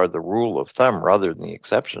blackouts are the rule of thumb rather than the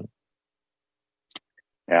exception.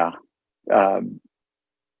 Yeah.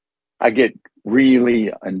 I get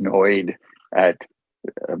really annoyed at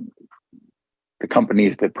the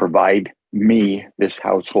companies that provide me this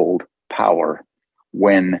household power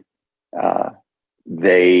when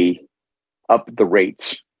they up the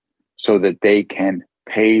rates so that they can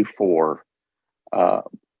pay for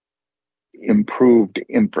improved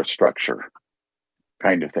infrastructure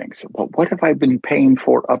kind of things. But what have I been paying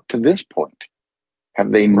for up to this point?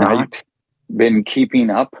 Have they not been keeping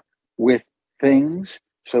up with things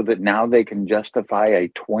so that now they can justify a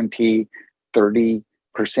 20, 30%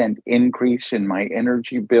 increase in my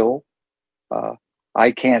energy bill?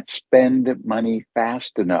 I can't spend money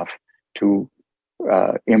fast enough to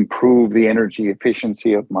improve the energy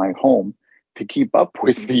efficiency of my home to keep up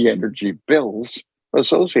with the energy bills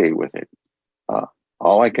associated with it.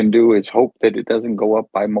 All I can do is hope that it doesn't go up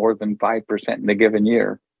by more than 5% in a given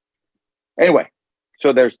year. Anyway,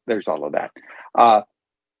 so there's all of that.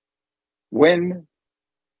 When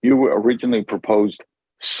you originally proposed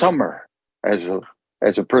summer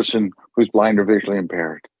as a person who's blind or visually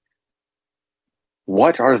impaired,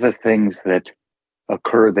 what are the things that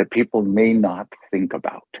occur that people may not think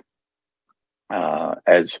about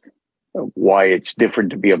as why it's different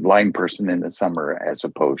to be a blind person in the summer as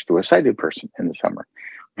opposed to a sighted person in the summer?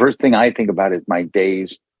 First thing I think about is my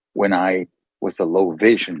days when I was a low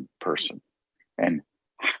vision person and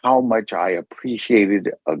how much I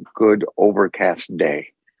appreciated a good overcast day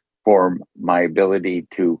for my ability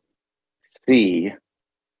to see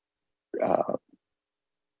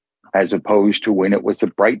as opposed to when it was a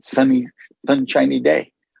bright, sunny, sunshiny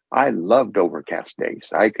day. I loved overcast days.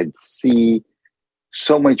 I could see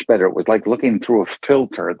so much better. It was like looking through a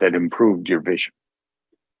filter that improved your vision.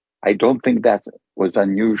 I don't think that was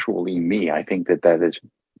unusually me. I think that is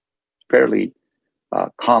fairly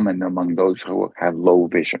common among those who have low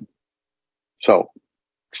vision. So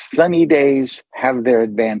sunny days have their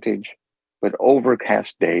advantage, but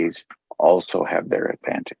overcast days also have their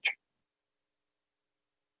advantage.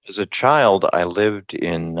 As a child, I lived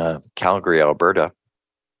in Calgary, Alberta,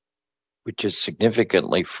 which is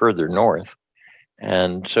significantly further north.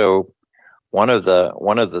 And so one of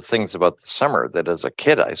the things about the summer that as a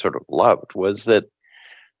kid I sort of loved was that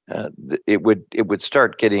it would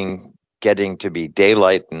start getting to be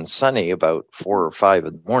daylight and sunny about 4 or 5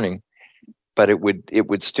 in the morning, but it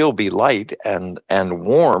would still be light and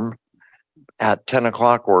warm at 10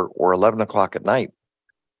 o'clock or 11 o'clock at night.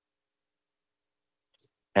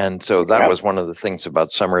 And so that was one of the things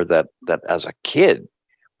about summer that as a kid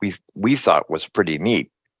we thought was pretty neat,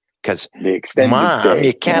 because Mom, day,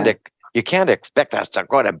 you can't expect us to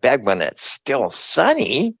go to bed when it's still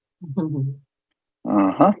sunny.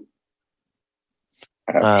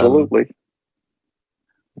 Absolutely.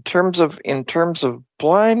 In terms of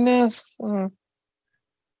blindness,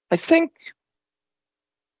 I think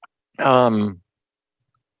there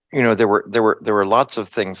were lots of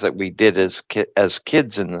things that we did as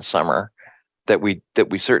kids in the summer that we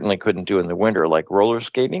certainly couldn't do in the winter, like roller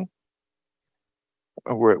skating.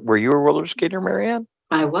 Were you a roller skater, Marianne?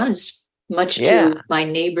 I was, much to my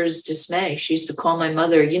neighbor's dismay. She used to call my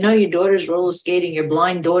mother, your daughter's roller skating, your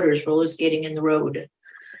blind daughter's roller skating in the road.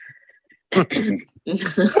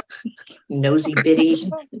 Nosy bitty.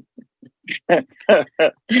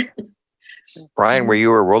 Brian, were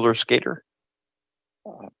you a roller skater?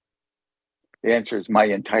 The answer is my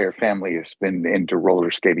entire family has been into roller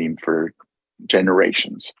skating for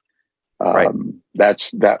generations. That's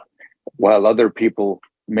that. While other people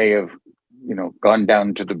may have, gone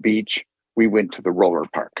down to the beach, we went to the roller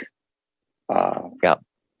park.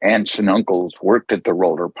 Aunts and uncles worked at the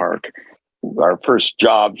roller park. Our first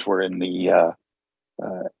jobs were in the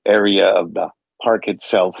area of the park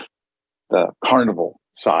itself, the carnival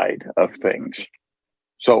side of things.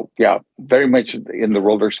 So, very much in the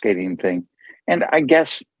roller skating thing. And I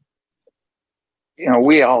guess,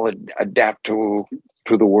 we all adapt to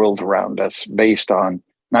the world around us based on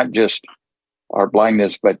not just our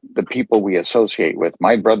blindness, but the people we associate with.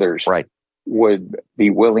 My brothers would be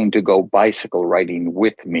willing to go bicycle riding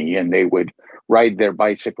with me, and they would ride their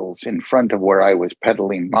bicycles in front of where I was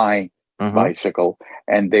pedaling my bicycle,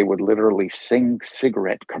 and they would literally sing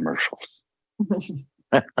cigarette commercials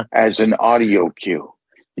as an audio cue.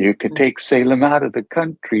 You could take Salem out of the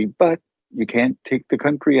country, but you can't take the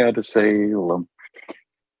country out of Salem.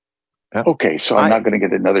 Okay, so I'm not going to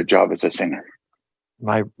get another job as a singer.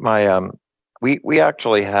 We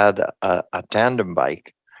actually had a tandem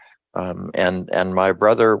bike, and my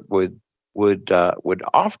brother would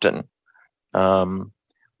often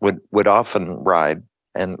would often ride.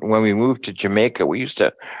 And when we moved to Jamaica, we used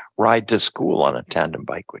to ride to school on a tandem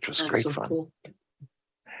bike, which was That's great so fun. cool.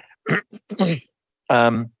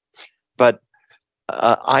 But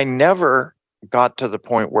I never got to the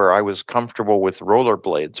point where I was comfortable with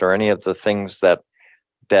rollerblades or any of the things that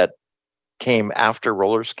came after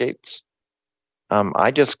roller skates.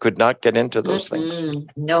 I just could not get into those things.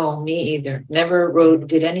 No, me either. Never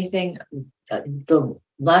did anything. The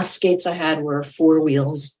last skates I had were 4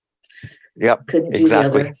 wheels. Yep, Couldn't do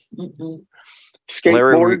exactly. the other.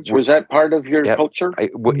 Skateboard, was that part of your culture?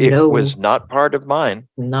 It No. was not part of mine.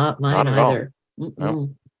 Not mine Not at all. either.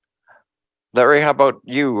 No. Larry, how about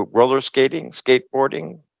you? Roller skating,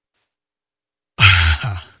 skateboarding?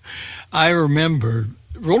 I remember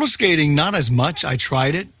roller skating, not as much. I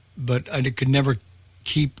tried it, but I could never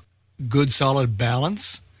keep good, solid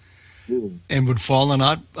balance and would fall a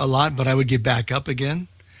lot, but I would get back up again.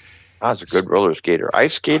 I was a good roller skater.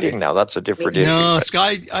 Ice skating, now that's a different issue. No,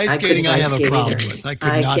 ice skating I have a problem with. I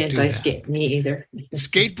could not can't do ice that. skate, me either.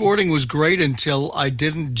 Skateboarding was great until I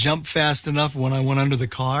didn't jump fast enough when I went under the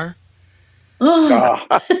car. But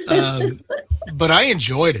I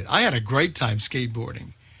enjoyed it. I had a great time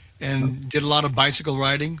skateboarding and did a lot of bicycle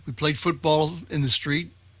riding. We played football in the street,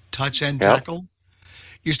 touch and tackle.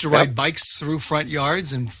 Used to ride bikes through front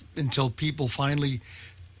yards until people finally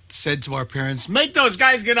said to our parents, "Make those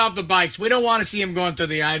guys get off the bikes. We don't want to see them going through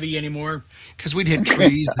the ivy anymore," because we'd hit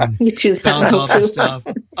trees and bounce off and stuff.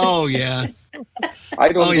 Oh, yeah.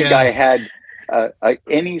 I don't think I had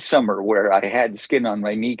any summer where I had skin on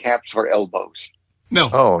my kneecaps or elbows. No.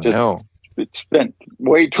 Oh, no. It spent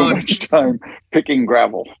way too much time picking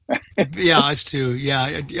gravel. Yeah, us too. Yeah,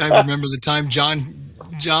 I remember the time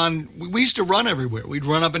John, we used to run everywhere. We'd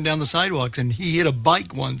run up and down the sidewalks, and he hit a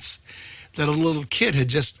bike once that a little kid had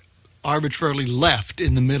just arbitrarily left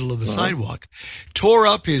in the middle of the sidewalk, tore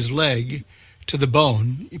up his leg to the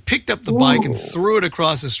bone. He picked up the bike and threw it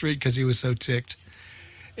across the street because he was so ticked.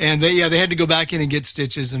 And they had to go back in and get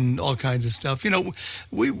stitches and all kinds of stuff. You know,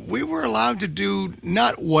 we were allowed to do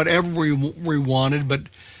not whatever we wanted, but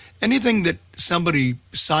anything that somebody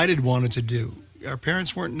sighted wanted to do. Our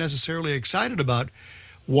parents weren't necessarily excited about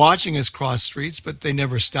watching us cross streets, but they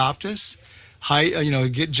never stopped us.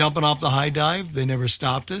 Jumping off the high dive, they never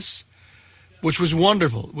stopped us, which was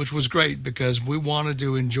wonderful, which was great because we wanted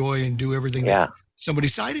to enjoy and do everything that somebody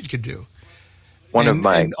sighted could do.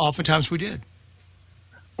 And oftentimes we did.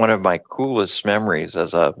 One of my coolest memories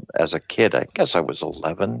as a kid, I guess I was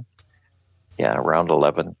 11, around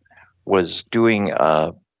 11, was doing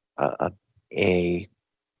a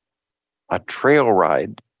trail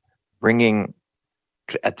ride, bringing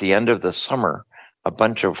at the end of the summer a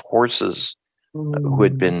bunch of horses who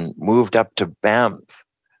had been moved up to Banff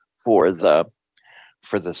for the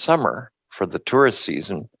summer, for the tourist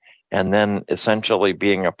season, and then essentially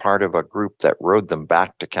being a part of a group that rode them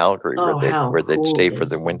back to Calgary where they'd stay for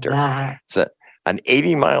the winter. So an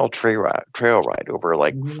 80-mile trail ride over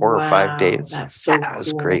like 4 or 5 days. That's so that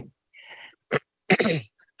was great.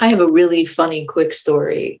 I have a really funny, quick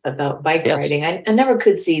story about bike riding. I never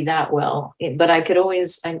could see that well, but I could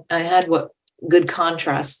always, I had good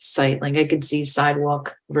contrast sight. Like I could see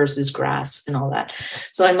sidewalk versus grass and all that.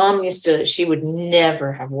 So my mom she would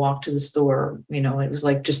never have walked to the store. You know, it was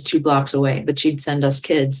like just 2 blocks away, but she'd send us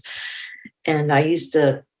kids. And I used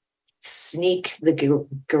to sneak the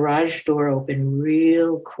garage door open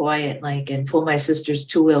real quiet, and pull my sister's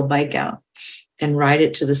 2-wheel bike out and ride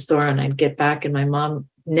it to the store. And I'd get back and my mom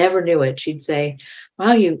never knew it. She'd say,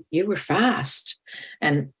 "Wow, you were fast."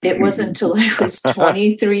 And it wasn't until I was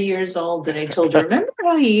 23 years old that I told her, "Remember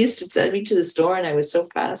how you used to send me to the store and I was so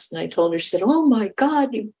fast?" And I told her, she said, "Oh my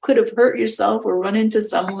God, you could have hurt yourself or run into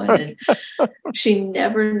someone." And she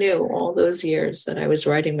never knew all those years that I was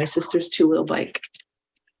riding my sister's 2-wheel bike.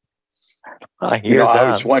 I hear that. I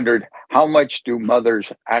always wondered, how much do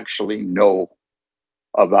mothers actually know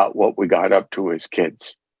about what we got up to as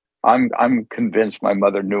kids? I'm convinced my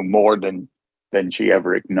mother knew more than she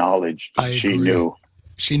ever acknowledged. She knew.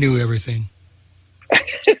 She knew everything.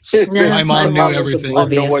 No, my mom knew everything.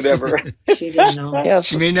 Know whatever. She didn't know. Yes.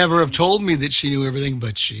 She may never have told me that she knew everything,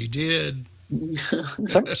 but she did.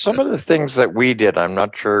 Some of the things that we did, I'm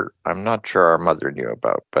not sure our mother knew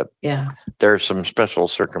about, but there are some special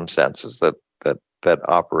circumstances that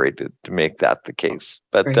operated to make that the case.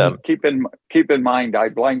 But keep in mind, I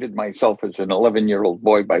blinded myself as an 11-year-old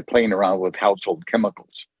boy by playing around with household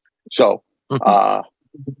chemicals. So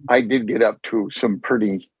I did get up to some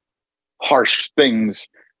pretty harsh things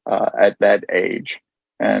at that age.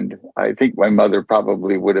 And I think my mother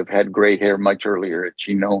probably would have had gray hair much earlier had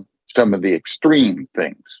she known some of the extreme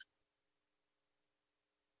things.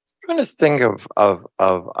 trying to think of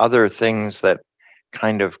other things that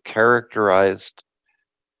kind of characterized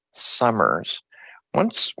summers.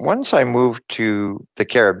 Once I moved to the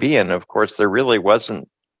Caribbean, of course, there really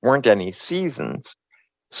weren't any seasons,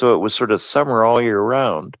 so it was sort of summer all year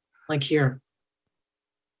round. Like here.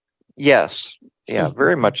 Yes, yeah,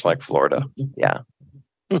 very much like Florida. Yeah.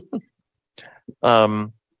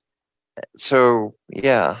 So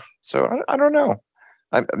yeah, so I don't know.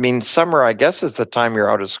 I mean, summer, I guess, is the time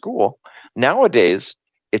you're out of school. Nowadays,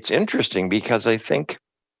 it's interesting because I think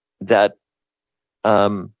that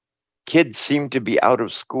kids seem to be out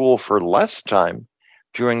of school for less time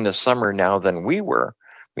during the summer now than we were.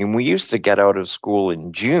 I mean, we used to get out of school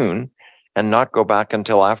in June and not go back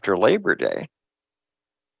until after Labor Day.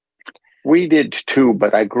 We did too,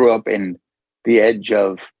 but I grew up in the edge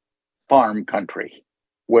of farm country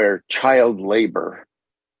where child labor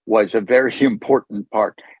was a very important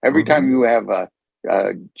part. Every time you have a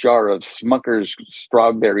jar of Smucker's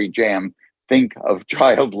strawberry jam, think of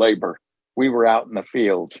child labor. We were out in the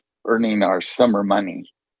fields earning our summer money,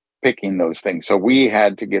 picking those things. So we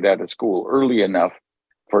had to get out of school early enough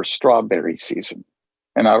for strawberry season.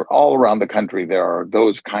 And all around the country, there are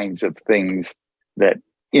those kinds of things that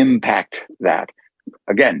impact that.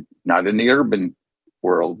 Again, not in the urban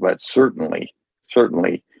world, but certainly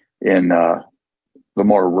in the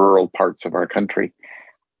more rural parts of our country.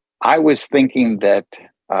 I was thinking that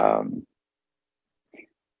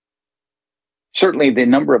certainly the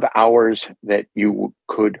number of hours that you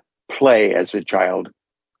could play as a child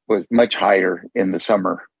was much higher in the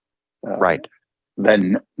summer Right.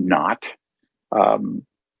 than not.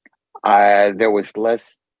 There was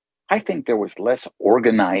less, I think there was less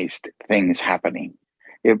organized things happening.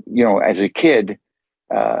 As a kid,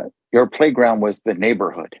 your playground was the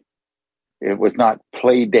neighborhood. It was not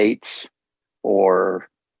play dates or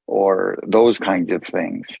those kinds of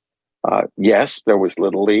things. Yes, there was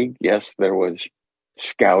Little League. Yes, there was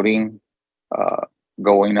scouting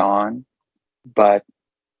going on. But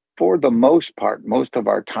for the most part, most of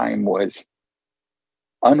our time was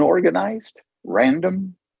unorganized,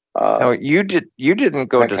 random. No, you didn't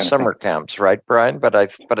go to summer camps, right, Brian? But I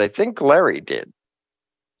think Larry did.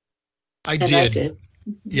 I did.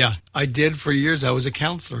 Yeah, I did for years. I was a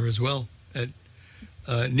counselor as well at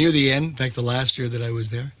near the end. In fact, the last year that I was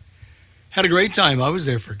there, had a great time. I was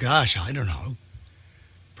there for, I don't know,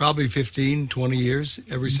 probably 15, 20 years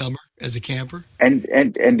every summer as a camper. And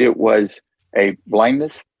it was a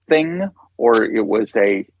blindness thing, or it was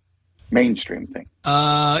a mainstream thing?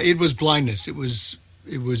 It was blindness. It was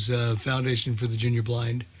Foundation for the Junior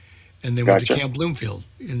Blind, and then went to Camp Bloomfield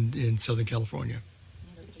in Southern California.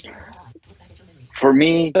 For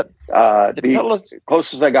me, the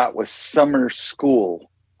closest I got was summer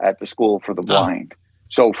school at the School for the Blind.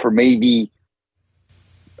 So for maybe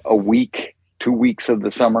a week, 2 weeks of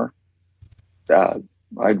the summer,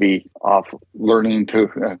 I'd be off learning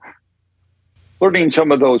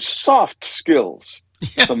some of those soft skills,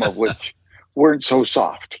 some of which weren't so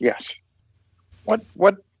soft. Yes. What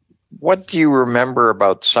do you remember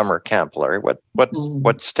about summer camp, Larry?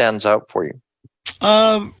 What stands out for you?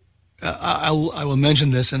 I will mention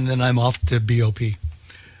this, and then I'm off to BOP.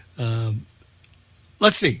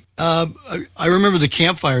 Let's see. I remember the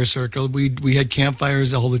campfire circle. We had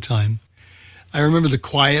campfires all the time. I remember the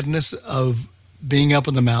quietness of being up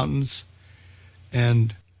in the mountains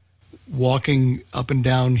and walking up and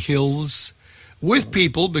down hills with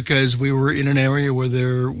people, because we were in an area where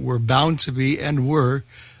there were bound to be and were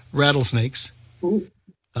rattlesnakes.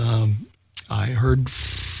 I heard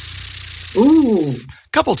a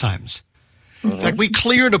couple times. In fact, we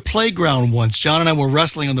cleared a playground once. John and I were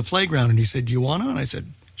wrestling on the playground, and he said, "Do you want to?" And I said,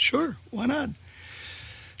 "Sure, why not?"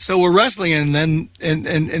 So we're wrestling, and then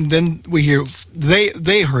we hear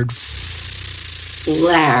they heard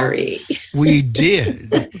Larry. We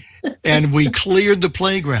did, and we cleared the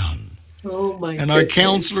playground. Oh my! And our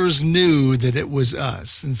counselors knew that it was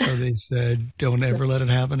us, and so they said, "Don't ever let it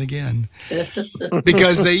happen again,"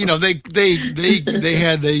 because we've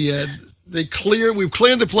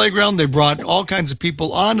cleared the playground. They brought all kinds of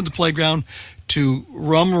people onto the playground to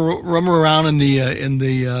rum around in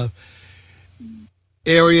the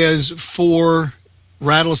areas for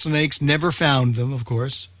rattlesnakes. Never found them, of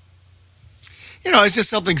course. It's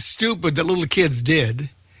just something stupid that little kids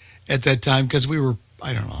did at that time, because we were,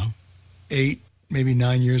 I don't know, 8, maybe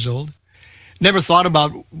 9 years old. Never thought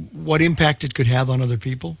about what impact it could have on other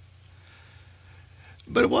people.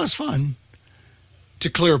 But it was fun to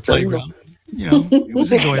clear a playground. It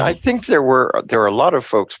was enjoyable. I think there were a lot of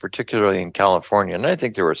folks, particularly in California, and I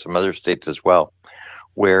think there were some other states as well,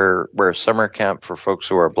 where summer camp for folks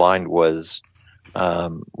who are blind was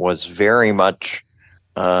was very much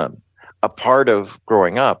a part of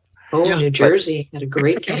growing up. Oh, Yeah. New Jersey had a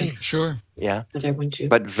great camp Sure. Yeah, that I went to.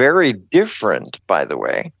 but very different, by the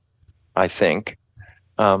way, I think,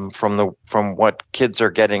 from what kids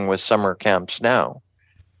are getting with summer camps now,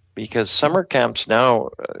 because summer camps now,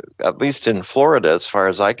 at least in Florida, as far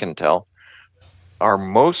as I can tell, are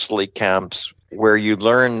mostly camps where you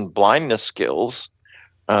learn blindness skills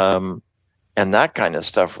and that kind of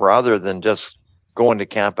stuff, rather than just going to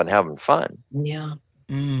camp and having fun. Yeah.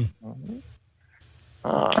 Mm.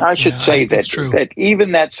 I should Yeah, say that's true. that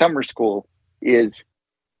even that summer school is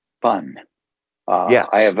fun. Yeah.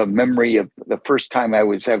 I have a memory of the first time I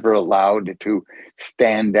was ever allowed to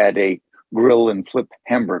stand at a grill and flip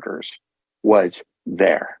hamburgers was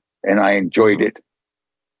there, and I enjoyed it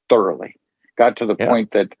thoroughly. Got to the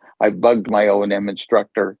point that I bugged my O&M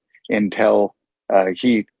instructor until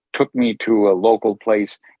he took me to a local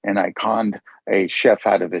place and I conned a chef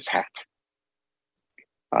out of his hat.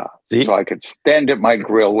 So I could stand at my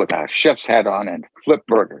grill with a chef's hat on and flip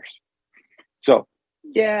burgers. So,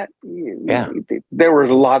 yeah, there was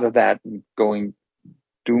a lot of that going,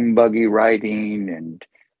 dune buggy riding and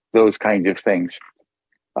those kinds of things.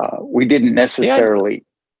 We didn't necessarily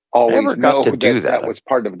always know that was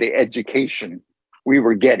part of the education we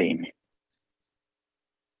were getting.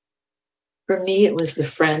 For me, it was the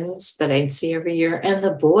friends that I'd see every year and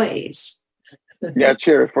the boys. Yeah,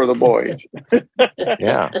 cheer for the boys.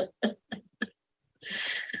 Yeah.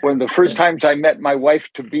 One of the first times I met my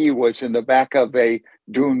wife-to-be was in the back of a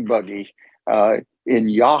dune buggy in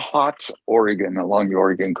Yachats, Oregon, along the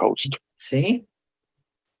Oregon coast. See?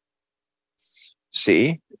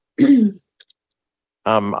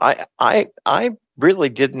 I really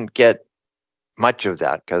didn't get much of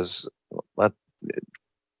that because,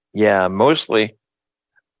 mostly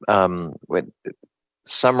when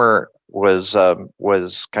summer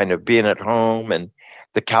was kind of being at home, and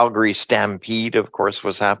the Calgary Stampede, of course,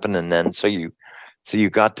 was happening then. So you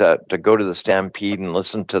got to go to the Stampede and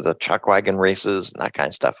listen to the chuck wagon races and that kind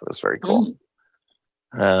of stuff. It was very cool.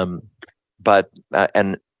 But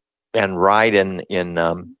ride in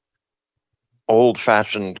old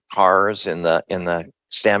fashioned cars in the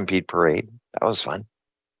Stampede parade. That was fun.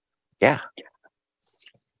 Yeah.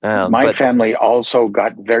 My family also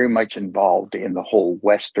got very much involved in the whole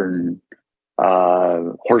Western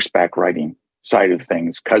horseback riding side of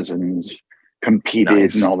things. Cousins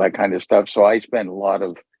competed and all that kind of stuff. So I spent a lot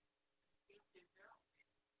of,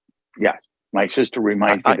 my sister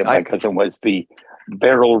reminds me that my cousin was the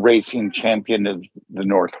barrel racing champion of the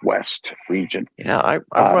Northwest region. Yeah,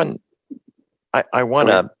 I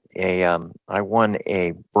won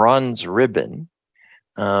a bronze ribbon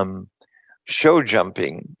show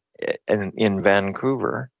jumping in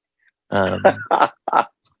Vancouver.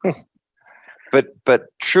 But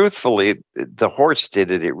truthfully, the horse did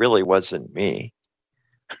it. It really wasn't me.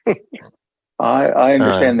 I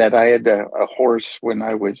understand that. I had a horse when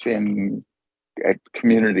I was at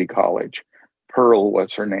community college. Pearl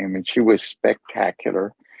was her name, and she was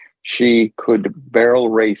spectacular. She could barrel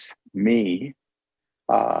race me,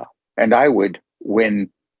 and I would win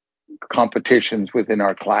competitions within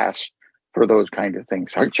our class for those kind of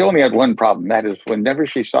things. She only had one problem. That is, whenever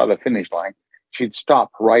she saw the finish line, she'd stop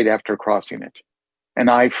right after crossing it. And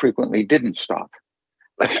I frequently didn't stop.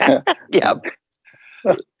 Yeah.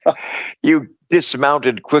 You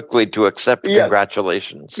dismounted quickly to accept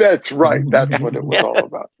congratulations. That's right. That's what it was all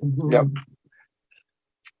about. Yep.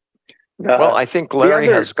 Well, I think Larry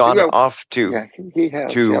has gone off to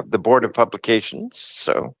the Board of Publications,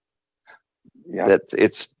 so that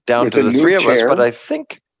it's down to the three of us. But I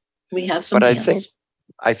think we have some. I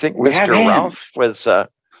think Mr. Ralph was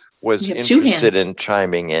interested in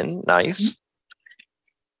chiming in. Nice.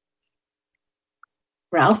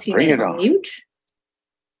 Ralph, you may unmute.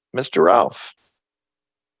 Mr. Ralph.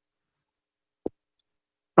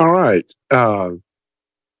 All right.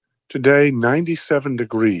 Today, 97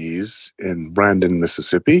 degrees in Brandon,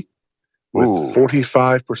 Mississippi, with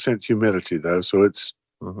 45% humidity, though, so it's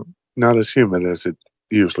not as humid as it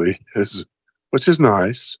usually is, which is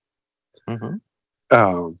nice.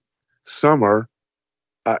 Summer,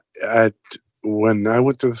 when I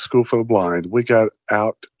went to the School for the Blind, we got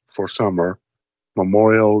out for summer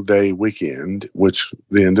Memorial Day weekend, which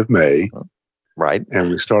the end of May. Right. And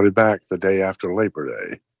we started back the day after Labor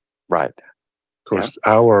Day. Right. Of course,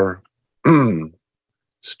 our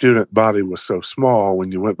student body was so small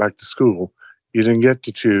when you went back to school, you didn't get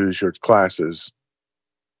to choose your classes.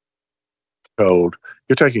 Told,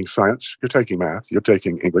 you're taking science, you're taking math, you're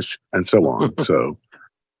taking English, and so on. So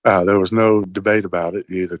there was no debate about it.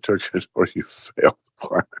 You either took it or you failed the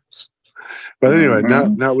class. But anyway,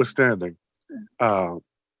 notwithstanding, go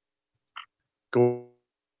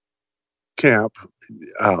camp.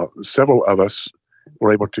 Several of us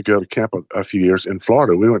were able to go to camp a few years in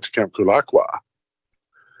Florida. We went to Camp Kulaqua,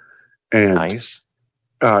 and Nice.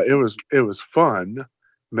 It was fun.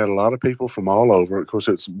 Met a lot of people from all over. Of course,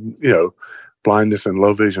 it's blindness and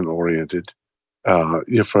low vision oriented. For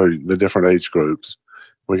the different age groups,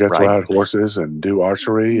 we got to ride horses and do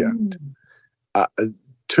archery. And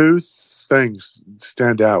two things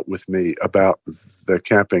stand out with me about the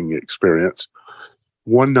camping experience.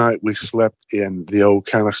 One night we slept in the old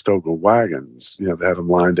Conestoga wagons. They had them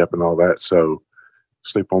lined up and all that. So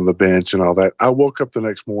sleep on the bench and all that. I woke up the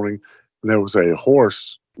next morning and there was a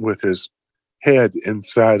horse with his head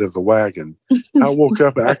inside of the wagon. I woke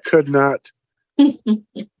up and I could not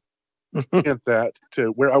get that to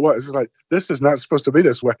where I was. It's like, this is not supposed to be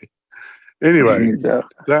this way. Anyway,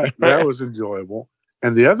 that was enjoyable.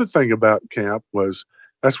 And the other thing about camp was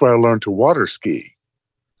that's where I learned to water ski.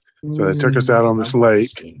 So they took us out on this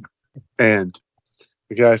lake, and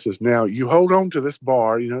the guy says, now you hold on to this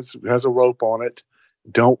bar, it has a rope on it.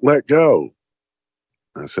 Don't let go.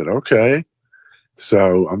 I said, okay.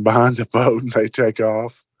 So I'm behind the boat and they take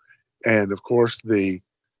off. And of course, the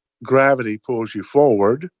gravity pulls you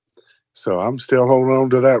forward. So I'm still holding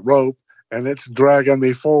on to that rope and it's dragging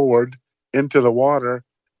me forward into the water.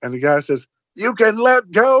 And the guy says, you can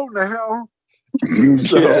let go now.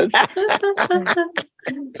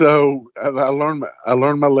 So I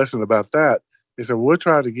learned my lesson about that. He said, we'll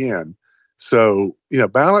try it again. So,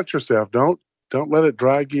 balance yourself. Don't let it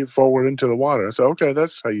drag you forward into the water. I said, okay,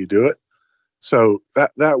 that's how you do it. So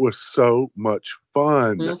that was so much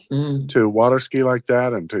fun to water ski like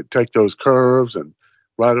that and to take those curves and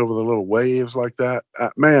ride over the little waves like that.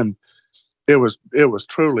 Man, it was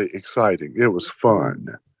truly exciting. It was fun.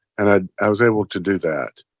 And I was able to do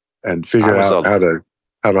that and figure out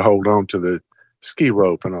how to hold on to the ski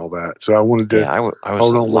rope and all that. So I wanted to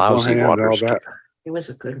hold on with one hand and all that. It was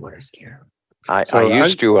a good water skier. I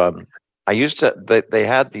used to. They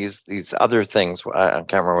had these other things. I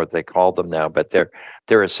can't remember what they call them now, but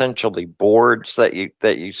they're essentially boards that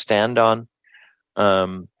you stand on,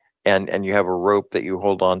 and you have a rope that you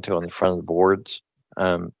hold on to on the front of the boards.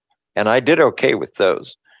 And I did okay with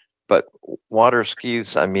those, but water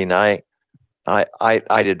skis. I mean, I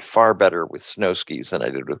did far better with snow skis than I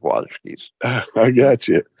did with water skis. I got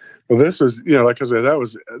you. Well, this was, like I said,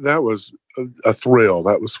 that was a thrill.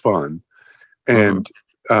 That was fun, and.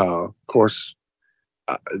 Of course,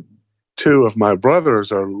 two of my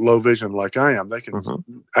brothers are low vision like I am. They can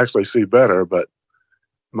actually see better, but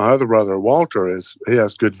my other brother, Walter, he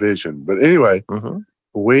has good vision. But anyway,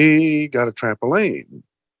 we got a trampoline.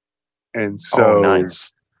 And so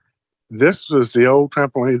this was the old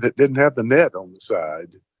trampoline that didn't have the net on the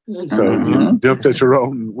side. So you jumped at your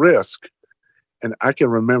own risk. And I can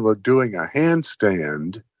remember doing a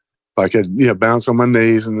handstand, like I'd bounce on my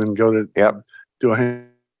knees and then go to do a handstand.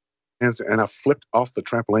 And I flipped off the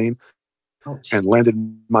trampoline and landed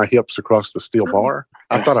my hips across the steel bar.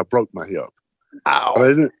 I thought I broke my hip. Ow.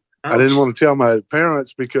 But I didn't want to tell my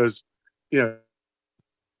parents because, supposed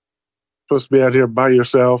to be out here by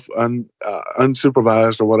yourself,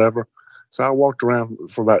 unsupervised or whatever. So I walked around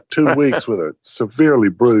for about 2 weeks with a severely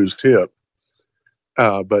bruised hip,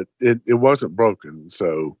 but it wasn't broken.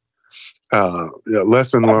 So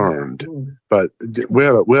lesson learned. But we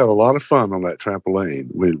had a lot of fun on that trampoline.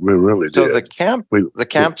 We really did. So the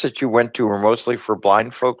camps that you went to were mostly for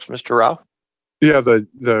blind folks, Mr. Ralph? Yeah, the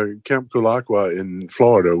Camp Kulaqua in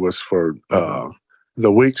Florida was for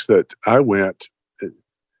the weeks that I went.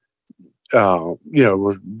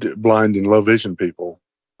 Were blind and low vision people.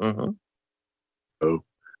 So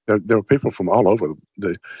there were people from all over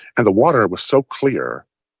and the water was so clear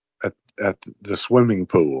at the swimming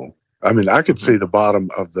pool. I mean, I could see the bottom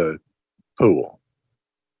of the pool.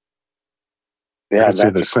 Yeah, I could see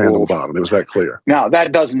the sand on the bottom. It was that clear. Now,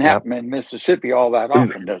 that doesn't happen in Mississippi all that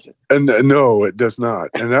often, does it? And no, it does not.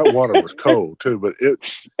 And that water was cold too, but it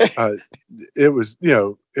was,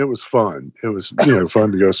 it was fun. It was,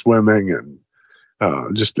 fun to go swimming and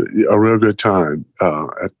just a real good time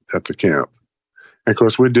at the camp. And of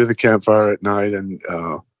course, we'd do the campfire at night and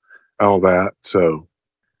all that. So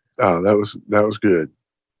that was good.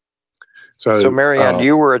 So Marianne,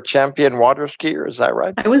 you were a champion water skier, is that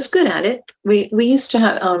right? I was good at it. We used to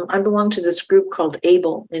have, I belonged to this group called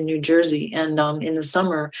ABLE in New Jersey. And in the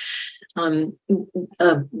summer,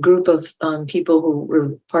 a group of people who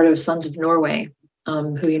were part of Sons of Norway,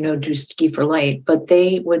 who, do Ski for Light, but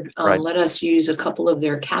they would let us use a couple of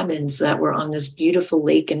their cabins that were on this beautiful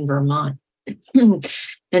lake in Vermont.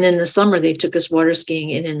 And in the summer, they took us water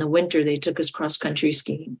skiing, and in the winter, they took us cross country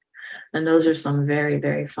skiing. And those are some very,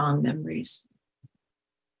 very fond memories.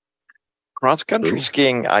 Cross country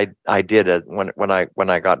skiing, I did it when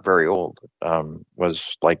I got very old.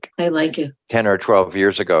 Was like I like it. 10 or 12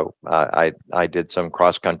 years ago. I did some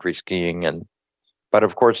cross country skiing, but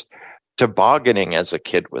of course, tobogganing as a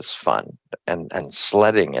kid was fun, and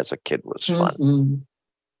sledding as a kid was fun. Mm-hmm.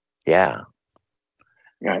 Yeah.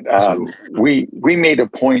 Yeah. We made a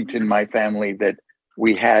point in my family that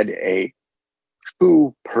we had a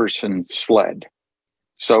 2-person sled.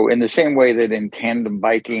 So in the same way that in tandem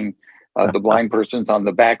biking, the blind person's on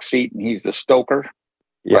the back seat and he's the stoker,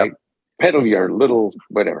 right? Pedal your little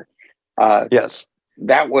whatever. Yes.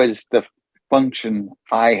 That was the function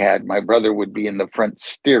I had. My brother would be in the front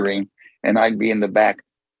steering, and I'd be in the back,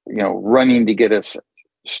 running to get us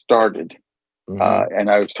started. Mm-hmm.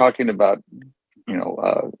 And I was talking about,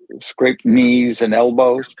 scraped knees and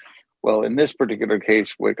elbows. Well, in this particular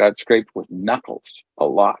case, we got scraped with knuckles a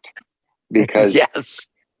lot because yes.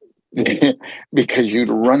 because you'd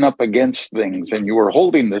run up against things and you were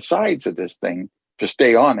holding the sides of this thing to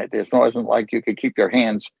stay on it. It wasn't like you could keep your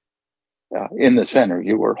hands in the center.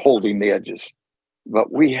 You were holding the edges.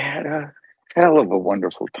 But we had a hell of a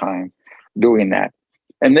wonderful time doing that.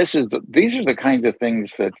 And these are the kinds of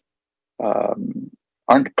things that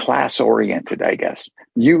aren't class oriented, I guess.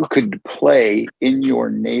 You could play in your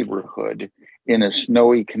neighborhood in a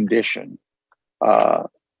snowy condition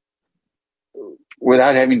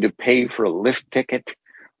without having to pay for a lift ticket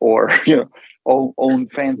or own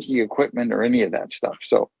fancy equipment or any of that stuff.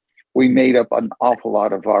 So we made up an awful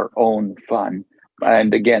lot of our own fun.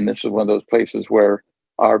 And again, this is one of those places where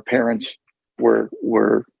our parents were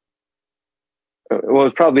well,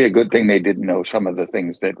 it's probably a good thing they didn't know some of the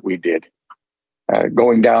things that we did.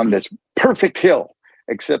 Going down this perfect hill,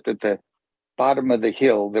 except at the bottom of the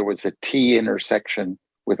hill, there was a T intersection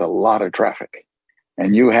with a lot of traffic.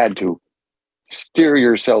 And you had to steer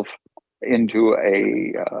yourself into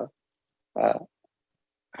a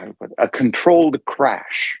controlled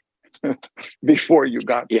crash before you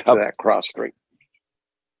got to that cross street.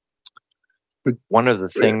 One of the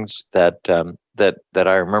things that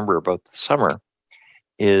I remember about the summer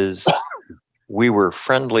is we were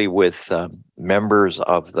friendly with members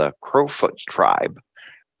of the Crowfoot tribe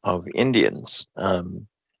of Indians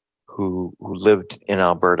who lived in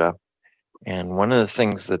Alberta, and one of the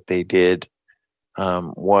things that they did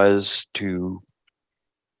was to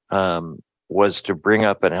bring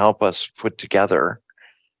up and help us put together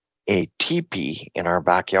a teepee in our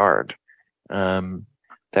backyard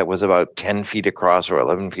that was about 10 feet across or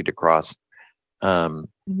 11 feet across, and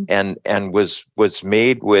was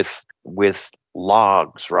made with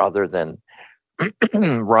logs rather than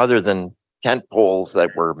tent poles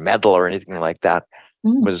that were metal or anything like that.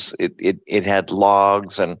 It had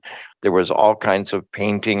logs, and there was all kinds of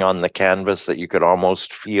painting on the canvas that you could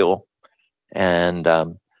almost feel, and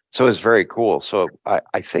so it was very cool. So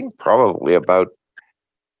I think probably about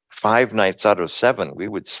 5 nights out of 7 we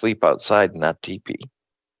would sleep outside in that teepee.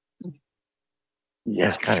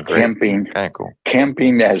 Yes, kind of camping, kind of cool.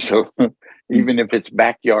 Camping even if it's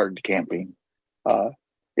backyard camping,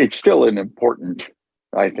 it's still an important,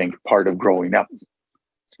 I think, part of growing up,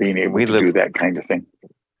 being able to do that kind of thing.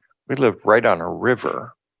 We lived right on a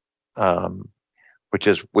river, which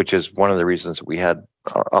is one of the reasons we had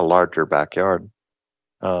a larger backyard,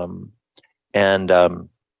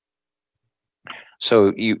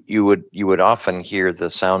 so you would often hear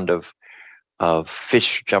the sound of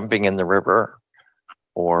fish jumping in the river,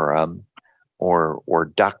 or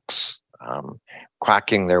ducks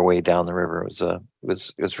quacking their way down the river. It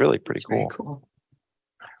was really pretty cool. Very cool.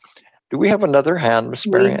 Do we have another hand, Miss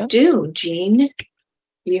Marianne? We do. Jean,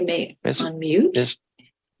 you may unmute.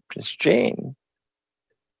 Miss Jane.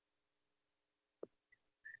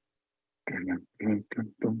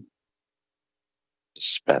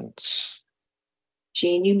 Suspense.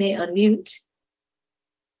 Jean, you may unmute.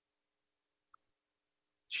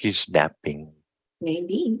 She's napping.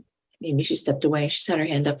 Maybe she stepped away. She's had her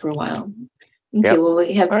hand up for a while. Okay, Yep. well,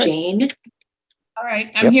 we have All right. Jane. All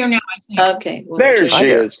right, I'm here now, I think. Okay. Well, There Jane, she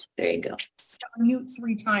is. there you go. Mute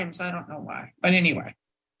 3 times. I don't know why, but anyway.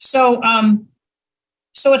 So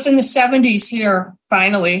it's in the 70s here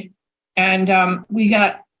finally, and we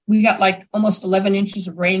got like almost 11 inches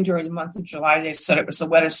of rain during the month of July. They said it was the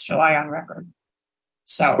wettest July on record.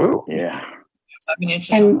 So Ooh. Yeah. 11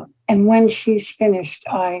 inches. And when she's finished,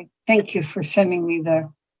 I thank you for sending me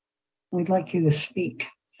we'd like you to speak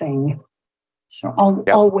thing. So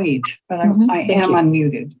I'll wait, but I am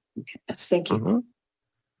unmuted. Yes, thank you. Mm-hmm.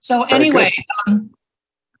 So Very anyway,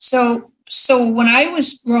 so So when I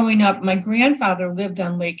was growing up, my grandfather lived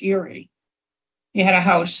on Lake Erie. He had a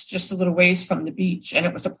house just a little ways from the beach, and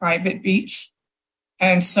it was a private beach.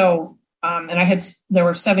 And so, there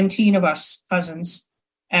were 17 of us cousins.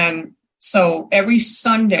 And so every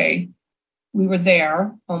Sunday we were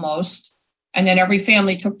there almost. And then every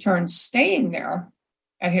family took turns staying there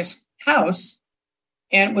at his house.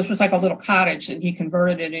 And it was like a little cottage, and he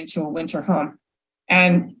converted it into a winter home.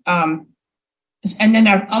 And then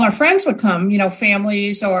all our friends would come,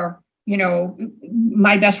 families, or,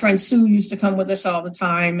 my best friend Sue used to come with us all the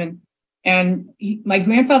time. And my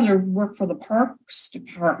grandfather worked for the parks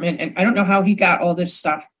department, and I don't know how he got all this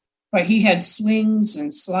stuff, but he had swings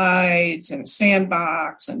and slides and a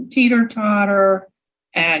sandbox and teeter-totter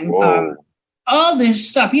and all this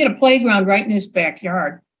stuff. He had a playground right in his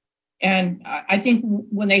backyard. And I think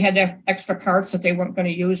when they had extra carts that they weren't going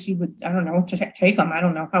to use, he would, just take them. I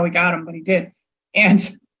don't know how he got them, but he did.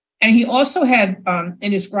 And he also had,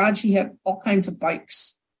 in his garage, he had all kinds of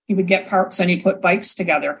bikes. He would get parts and he put bikes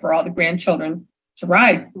together for all the grandchildren to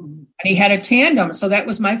ride. And he had a tandem. So that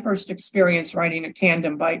was my first experience riding a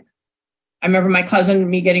tandem bike. I remember my cousin and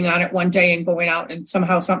me getting on it one day and going out, and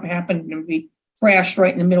somehow something happened and we crashed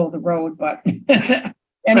right in the middle of the road. But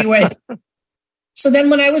anyway, so then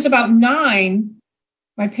when I was about 9,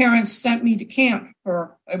 my parents sent me to camp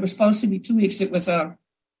it was supposed to be 2 weeks. It was a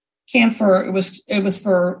camp it was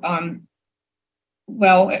for,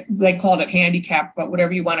 they called it handicapped, but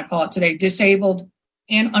whatever you want to call it today, disabled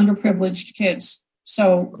and underprivileged kids.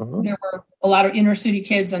 So there were a lot of inner city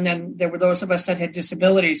kids, and then there were those of us that had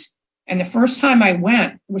disabilities. And the first time I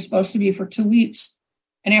went, it was supposed to be for 2 weeks.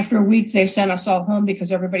 And after a week, they sent us all home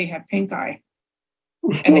because everybody had pink eye.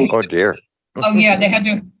 And oh dear. Oh yeah,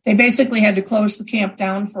 they basically had to close the camp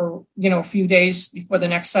down for, a few days before the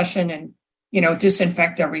next session and,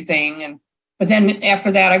 disinfect everything. But then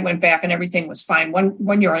after that, I went back and everything was fine.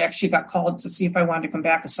 One year I actually got called to see if I wanted to come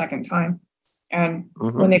back a second time. And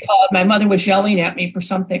when they called, my mother was yelling at me for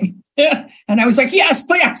something. And I was like, yes,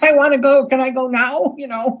 please, I want to go. Can I go now?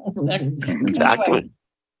 Exactly. Anyway,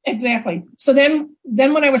 exactly. So then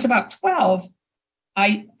when I was about 12,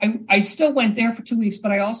 I still went there for 2 weeks,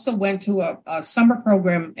 but I also went to a summer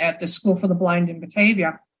program at the School for the Blind in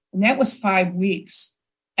Batavia. And that was 5 weeks.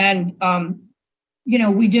 And,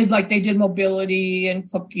 we did they did mobility and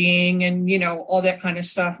cooking and, all that kind of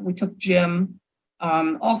stuff. We took gym,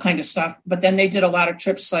 all kind of stuff. But then they did a lot of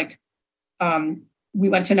trips. We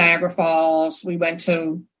went to Niagara Falls. We went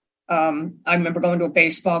to, I remember going to a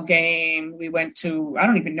baseball game. We went to, I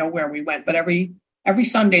don't even know where we went, but every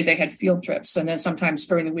Sunday they had field trips. And then sometimes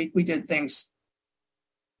during the week we did things.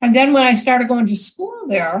 And then when I started going to school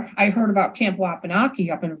there, I heard about Camp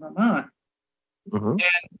Wapanaki up in Vermont. And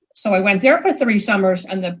so I went there for 3 summers.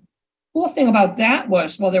 And the cool thing about that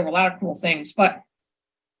was, there were a lot of cool things, but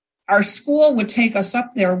our school would take us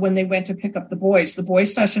up there when they went to pick up the boys. The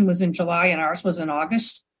boys' session was in July and ours was in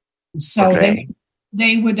August. So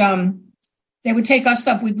they would take us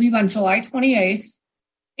up. We'd leave on July 28th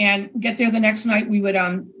and get there the next night. We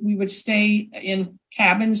would stay in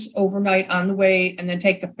cabins overnight on the way and then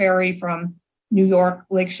take the ferry from New York,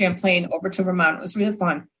 Lake Champlain over to Vermont. It was really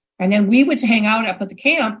fun. And then we would hang out up at the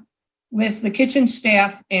camp with the kitchen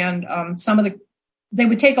staff and they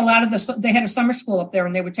would take a lot of they had a summer school up there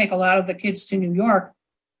and they would take a lot of the kids to New York,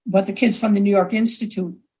 but the kids from the New York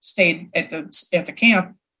Institute stayed at the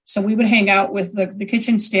camp. So we would hang out with the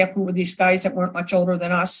kitchen staff, who were these guys that weren't much older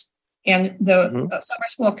than us, and the summer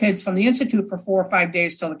school kids from the Institute for 4 or 5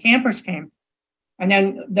 days till the campers came. And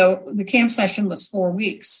then the camp session was 4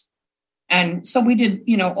 weeks. And so we did,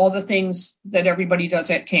 all the things that everybody does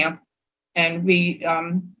at camp. And we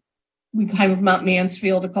climbed Mount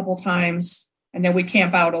Mansfield a couple times. And then we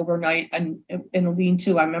camp out overnight and in a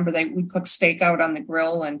lean-to. I remember we cooked steak out on the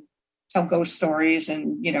grill and tell ghost stories.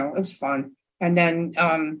 And, it was fun. And then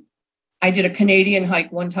I did a Canadian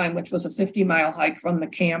hike one time, which was a 50-mile hike from the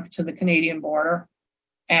camp to the Canadian border.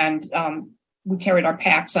 And we carried our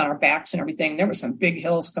packs on our backs and everything. There were some big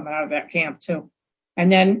hills coming out of that camp too. And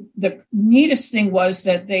then the neatest thing was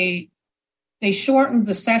that they shortened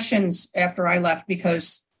the sessions after I left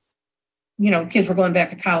because, kids were going back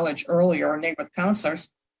to college earlier and they were the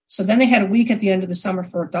counselors. So then they had a week at the end of the summer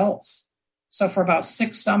for adults. So for about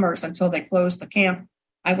 6 summers until they closed the camp,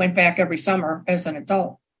 I went back every summer as an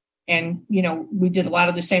adult. And, we did a lot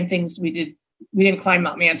of the same things we did. We didn't climb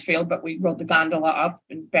Mount Mansfield, but we rode the gondola up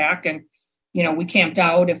and back. And, we camped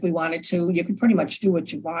out if we wanted to. You could pretty much do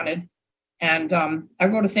what you wanted. And I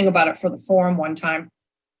wrote a thing about it for the forum one time.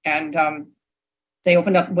 And they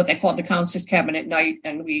opened up what they called the counselor's cabin at night.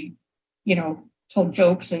 And we, told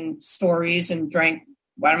jokes and stories and drank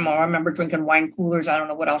I don't know, I remember drinking wine coolers. I don't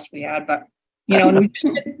know what else we had, but and we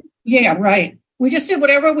just yeah, right. We just did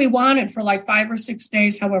whatever we wanted for like 5 or 6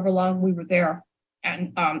 days, however long we were there.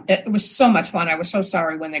 And it was so much fun. I was so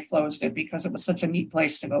sorry when they closed it because it was such a neat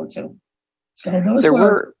place to go to. So those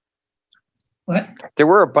were what? There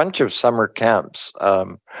were a bunch of summer camps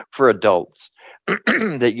for adults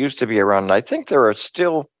that used to be around. I think there are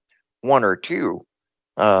still 1 or 2.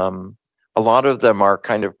 A lot of them are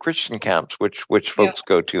kind of Christian camps, which folks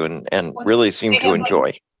go to and really seem to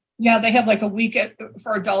enjoy. They have like a week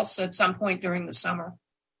for adults at some point during the summer.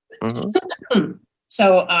 Mm-hmm.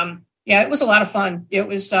 So, it was a lot of fun. It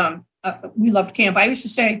was, we loved camp. I used to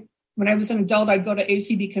say when I was an adult, I'd go to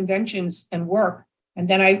ACB conventions and work. And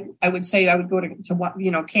then I would say I would go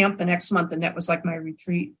to camp the next month. And that was like my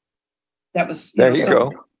retreat. That was, there you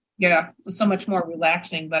go. Yeah, it was so much more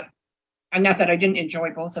relaxing, but not that I didn't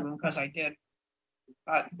enjoy both of them because I did.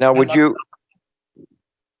 Now,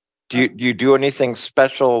 do you do anything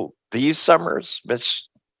special these summers,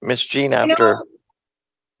 Miss Jean, after?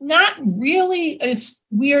 Not really. It's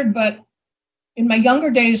weird, but in my younger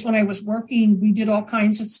days when I was working, we did all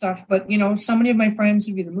kinds of stuff. But, so many of my friends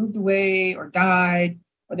have either moved away or died,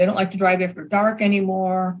 or they don't like to drive after dark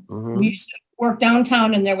anymore. Mm-hmm. We used to work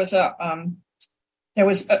downtown, and there was a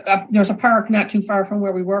park not too far from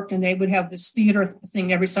where we worked, and they would have this theater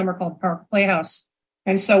thing every summer called Park Playhouse.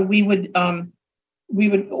 And so we would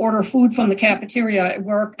order food from the cafeteria at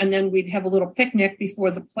work, and then we'd have a little picnic before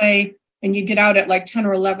the play. And you get out at like 10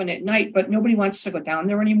 or 11 at night, but nobody wants to go down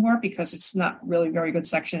there anymore because it's not really a very good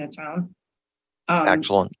section of town.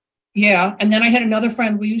 Excellent. Yeah. And then I had another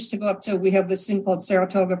friend we used to go up to. We have this thing called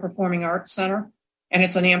Saratoga Performing Arts Center, and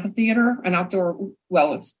it's an amphitheater,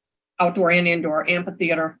 it's outdoor and indoor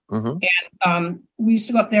amphitheater. Mm-hmm. And we used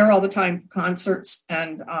to go up there all the time for concerts,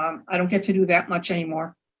 and I don't get to do that much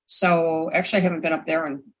anymore. So actually I haven't been up there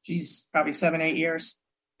in, probably 7-8 years.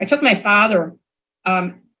 I took my father,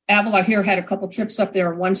 Avila here had a couple trips up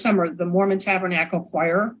there. One summer, the Mormon Tabernacle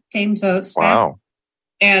Choir came to Spac. Wow.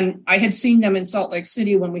 And I had seen them in Salt Lake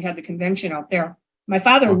City when we had the convention out there. My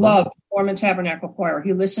father loved Mormon Tabernacle Choir.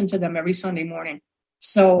 He listened to them every Sunday morning.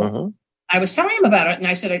 So I was telling him about it, and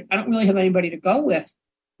I said, I don't really have anybody to go with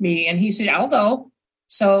me. And he said, I'll go.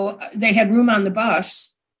 So they had room on the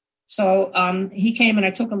bus. So he came, and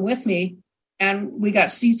I took him with me. And we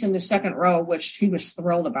got seats in the second row, which he was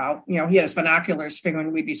thrilled about. He had his binoculars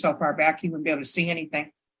figuring we'd be so far back he wouldn't be able to see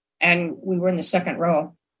anything. And we were in the second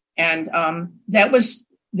row. And that was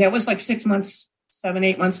like 6 months,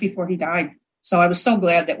 7-8 months before he died. So I was so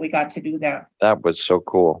glad that we got to do that. That was so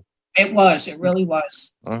cool. It was. It really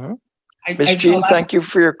was. Mm-hmm. Miss Jean, thank you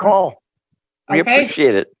for your call. We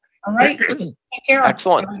appreciate it. All right. Take care.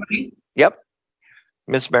 Excellent. Everybody. Yep.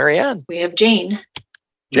 Miss Marianne. We have Jane.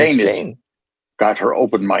 Jane got her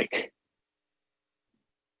open mic.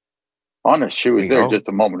 Honest, she was there just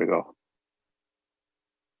a moment ago.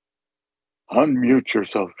 Unmute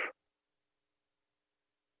yourself.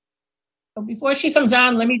 Before she comes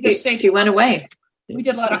on, let me just say she went away. We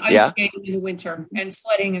did a lot of ice skating in the winter and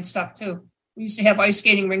sledding and stuff too. We used to have ice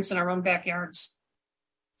skating rinks in our own backyards.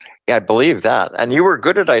 Yeah, I believe that. And you were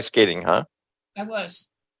good at ice skating, huh? I was.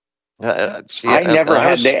 I never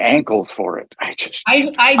had the ankles for it. I did.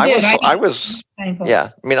 I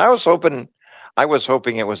was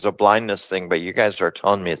hoping it was a blindness thing, but you guys are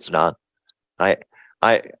telling me it's not. I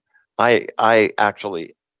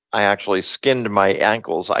actually skinned my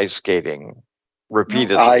ankles ice skating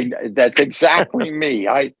repeatedly. That's exactly me.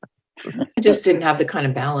 I just didn't have the kind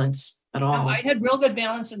of balance at all. No, I had real good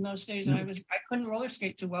balance in those days, and I couldn't roller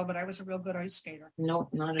skate too well, but I was a real good ice skater. No,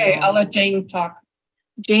 not at all. Okay, I'll let Jane talk.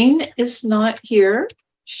 Jane is not here.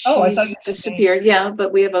 She's I thought you disappeared. Yeah,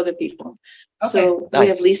 but we have other people. Okay. So we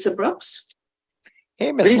have Lisa Brooks.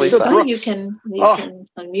 Hey, Miss Lisa. You can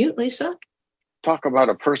unmute, Lisa. Talk about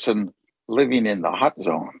a person living in the hot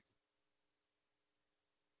zone.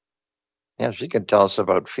 Yeah, she can tell us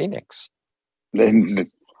about Phoenix. Then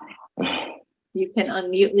you can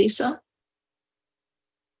unmute, Lisa.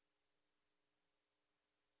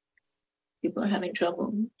 People are having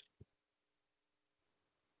trouble.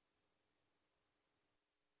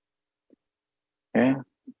 Yeah,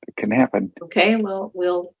 it can happen. Okay,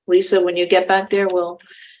 well, Lisa, when you get back there,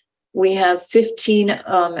 we have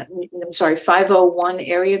 501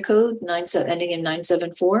 area code, ending in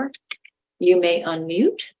 974. You may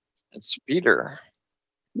unmute. It's Peter.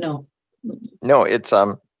 No, it's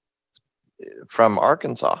from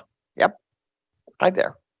Arkansas. Yep. Hi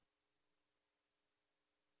there.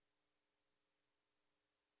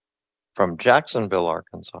 From Jacksonville,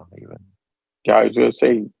 Arkansas, even. Yeah, I was going to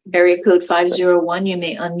say. Area code 501, you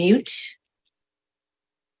may unmute.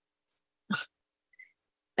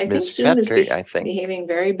 I think Ms. Zoom is Petrie, I think. behaving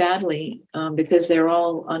very badly because they're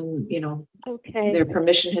all on, Okay. their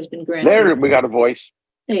permission has been granted. There, we got a voice.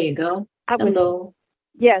 There you go. I was, Hello.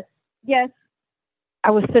 yes. I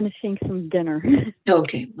was finishing some dinner.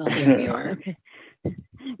 Okay, well, there we are. Okay.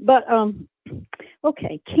 But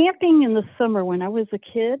okay, camping in the summer when I was a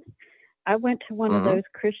kid, I went to one of those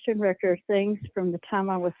Christian record things from the time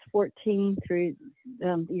I was 14 through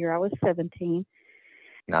the year I was 17.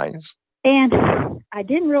 Nice. And I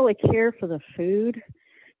didn't really care for the food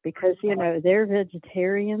because, they're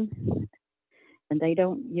vegetarian and they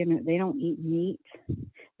don't eat meat.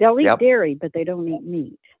 They'll eat dairy, but they don't eat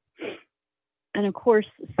meat. And of course,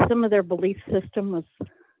 some of their belief system was,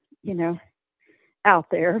 out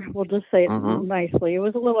there. We'll just say it nicely. It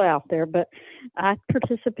was a little out there, but I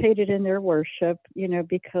participated in their worship,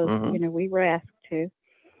 because, we were asked to.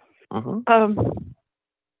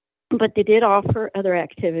 But they did offer other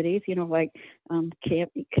activities, like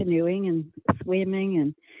camp canoeing and swimming,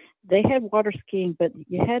 and they had water skiing, but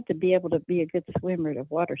you had to be able to be a good swimmer to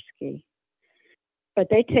water ski. But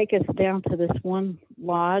they take us down to this one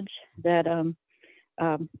lodge that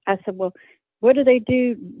I said, well, what do they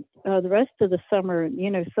do the rest of the summer?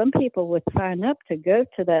 Some people would sign up to go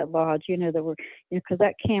to that lodge, that were, because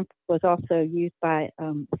that camp was also used by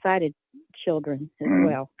sighted children as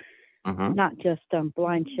well. Not just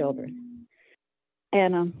blind children.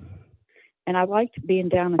 And I liked being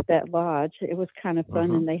down at that lodge. It was kind of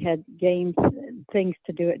fun, and they had games, things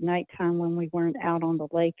to do at nighttime when we weren't out on the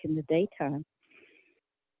lake in the daytime.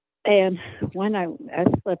 And when I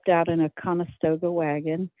slept out in a Conestoga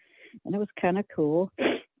wagon, and it was kind of cool,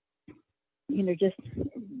 just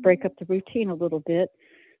break up the routine a little bit.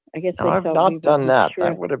 I guess no, I've not done that.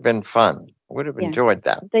 That would have been fun. Would have enjoyed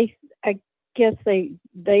that. I guess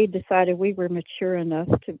they decided we were mature enough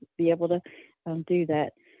to be able to do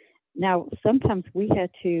that. Now, sometimes we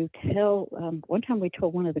had to tell, one time we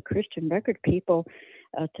told one of the Christian record people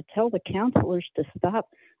to tell the counselors to stop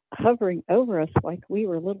hovering over us like we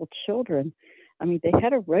were little children. I mean, they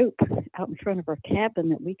had a rope out in front of our cabin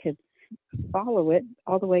that we could follow it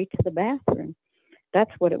all the way to the bathroom.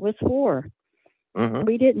 That's what it was for.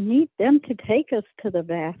 We didn't need them to take us to the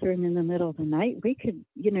bathroom in the middle of the night. We could,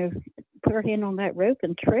 put our hand on that rope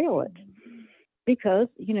and trail it. Because,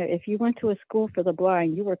 if you went to a school for the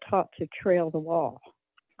blind, you were taught to trail the wall.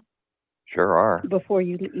 Sure are. Before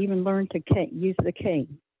you even learned to use the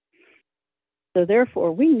cane. So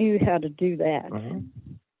therefore, we knew how to do that.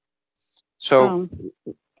 So,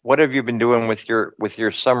 what have you been doing with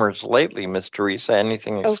your summers lately, Miss Teresa?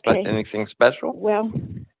 Anything special? Well,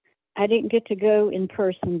 I didn't get to go in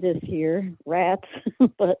person this year, rats,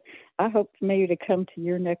 but I hope maybe to come to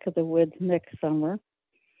your neck of the woods next summer.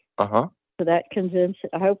 For that convention.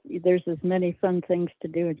 I hope there's as many fun things to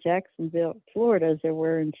do in Jacksonville, Florida, as there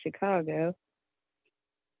were in Chicago.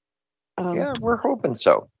 Yeah, we're hoping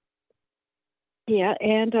so. Yeah,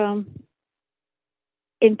 and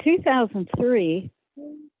in 2003,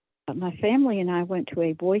 my family and I went to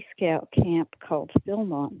a Boy Scout camp called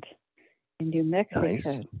Philmont in New Mexico. Nice.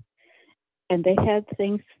 And they had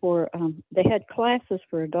things for, they had classes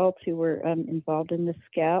for adults who were involved in the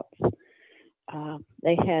Scouts.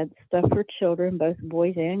 They had stuff for children, both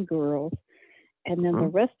boys and girls. And then the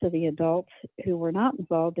rest of the adults who were not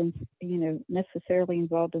involved in, necessarily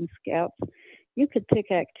involved in Scouts, you could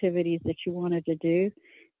pick activities that you wanted to do.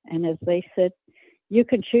 And as they said, you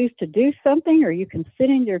can choose to do something or you can sit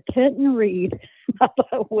in your tent and read. I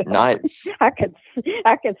thought, well, nice. I could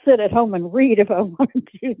sit at home and read if I wanted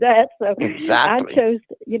to do that. So exactly. I chose,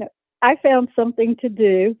 I found something to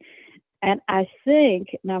do. And I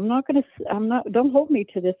think, now don't hold me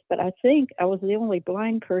to this, but I think I was the only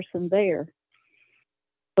blind person there.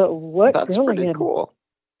 But what That's really pretty cool.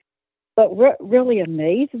 But what really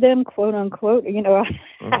amazed them, quote unquote,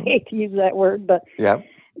 I hate to use that word, but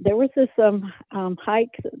there was this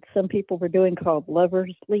hike that some people were doing called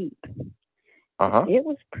Lover's Leap. It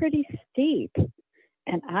was pretty steep.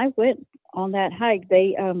 And I went on that hike.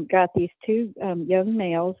 They got these two young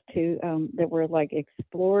males that were like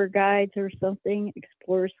explorer guides or something,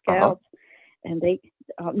 explorer scouts. And they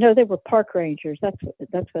were park rangers.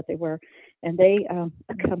 That's what they were. And they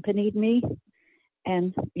accompanied me.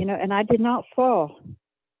 And, and I did not fall,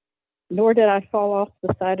 nor did I fall off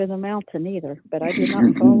the side of the mountain either, but I did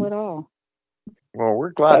not fall at all. Well,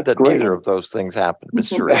 we're glad that neither of those things happened, Miss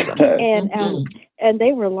Teresa. And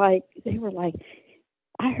they were like,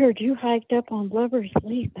 I heard you hiked up on Lover's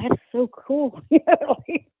Leap. That's so cool.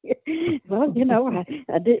 Well,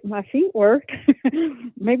 I did. My feet worked.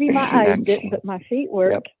 Maybe my eyes didn't, but my feet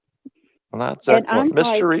worked. Well, that's excellent,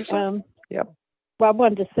 Miss Teresa. Well, I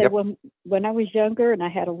wanted to say Yep. when I was younger and I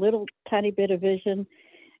had a little tiny bit of vision,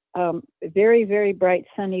 very, very bright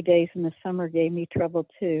sunny days in the summer gave me trouble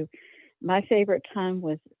too. My favorite time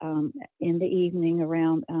was in the evening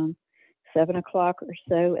around 7 o'clock or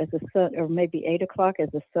so, as the sun, or maybe 8 o'clock, as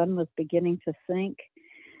the sun was beginning to sink.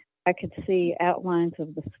 I could see outlines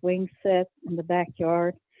of the swing set in the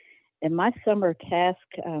backyard. And my summer task,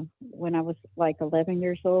 when I was like 11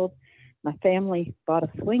 years old, my family bought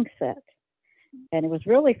a swing set. And it was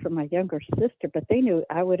really for my younger sister, but they knew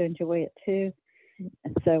I would enjoy it too.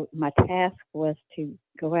 And so my task was to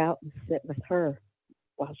go out and sit with her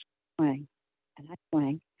while she swang. And I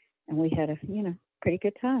swang. And we had a, pretty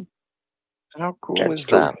good time. How cool That's is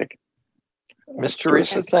that? terrific. Miss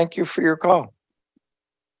Teresa, thank you for your call.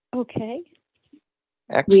 Okay.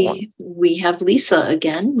 Excellent. We have Lisa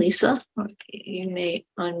again. Lisa, okay, you may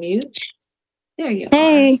unmute. There you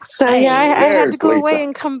Hey, are. so Hi. yeah, I had There's to go away Lisa.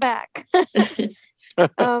 and come back.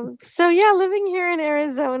 So yeah, living here in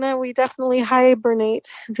Arizona, we definitely hibernate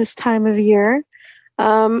this time of year.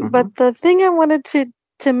 But the thing I wanted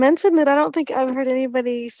to mention that I don't think I've heard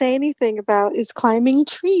anybody say anything about is climbing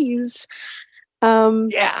trees.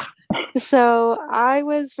 Yeah. So I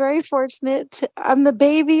was very fortunate. I'm the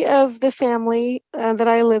baby of the family that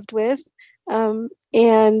I lived with, and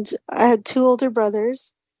I had two older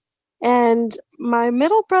brothers. And my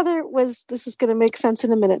middle brother was, this is going to make sense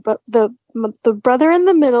in a minute, but the brother in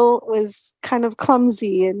the middle was kind of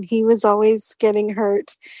clumsy and he was always getting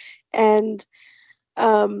hurt. And,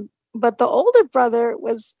 but the older brother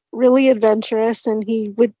was really adventurous and he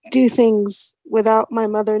would do things without my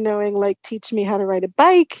mother knowing, like teach me how to ride a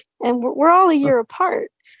bike. And we're all a year apart.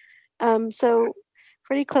 So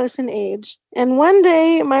pretty close in age. And one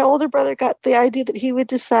day my older brother got the idea that he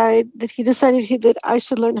decided that I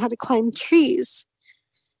should learn how to climb trees.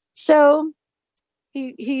 So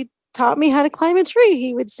he taught me how to climb a tree.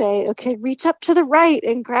 He would say, okay, reach up to the right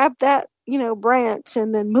and grab that, branch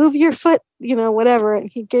and then move your foot, whatever. And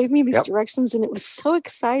he gave me these directions and it was so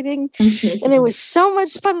exciting and it was so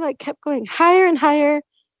much fun. And I kept going higher and higher.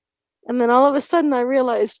 And then all of a sudden I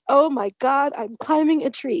realized, oh my God, I'm climbing a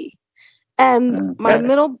tree. And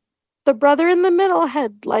the brother in the middle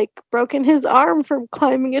had like broken his arm from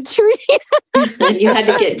climbing a tree. And you had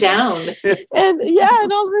to get down. And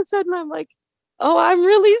all of a sudden I'm like, oh, I'm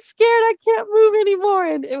really scared. I can't move anymore.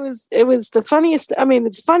 And it was the funniest. I mean,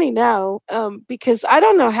 it's funny now because I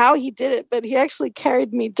don't know how he did it, but he actually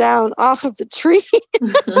carried me down off of the tree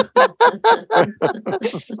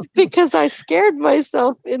because I scared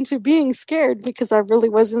myself into being scared because I really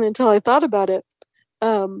wasn't until I thought about it.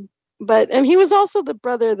 And he was also the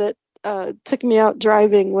brother that took me out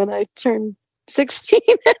driving when I turned 16.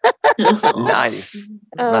 Nice.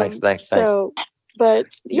 Nice. So, but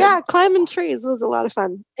yeah, climbing trees was a lot of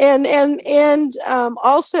fun. And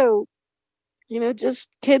also, just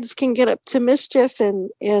kids can get up to mischief.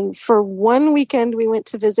 And for one weekend, we went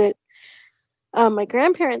to visit my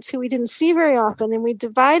grandparents, who we didn't see very often. And we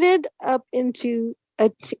divided up into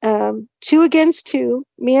 2 against 2,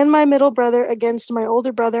 me and my middle brother against my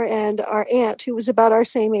older brother and our aunt, who was about our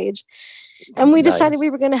same age. And we decided we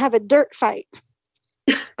were going to have a dirt fight.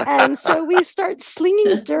 And so we start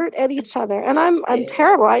slinging dirt at each other. And I'm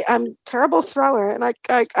terrible. I'm a terrible thrower. And I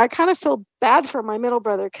kind of feel bad for my middle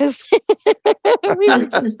brother because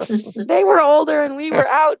they were older and we were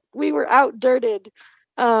out dirted.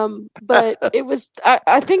 But it was,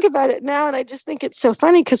 I think about it now and I just think it's so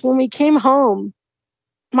funny because when we came home,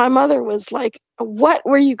 my mother was like, what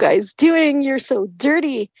were you guys doing? You're so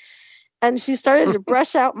dirty. And she started to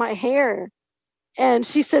brush out my hair. And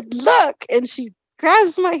she said, look. And she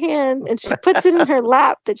grabs my hand and she puts it in her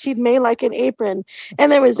lap that she'd made like an apron. And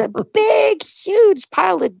there was a big, huge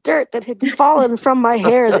pile of dirt that had fallen from my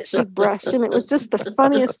hair that she brushed. And it was just the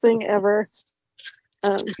funniest thing ever.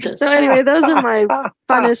 So anyway, those are my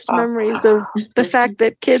funnest memories of the fact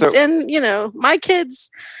that kids my kids,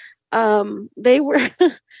 they were,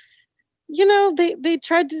 they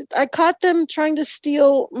tried to, I caught them trying to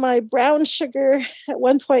steal my brown sugar at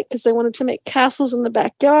one point because they wanted to make castles in the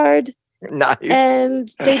backyard. Nice. And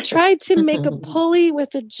they tried to make a pulley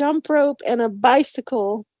with a jump rope and a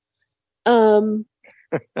bicycle to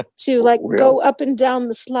go up and down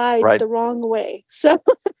the slide the wrong way. So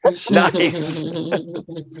nice.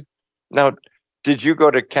 Now, did you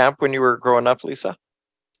go to camp when you were growing up, Lisa?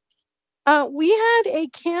 We had a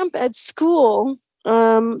camp at school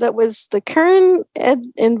that was the Kern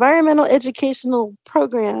Environmental Educational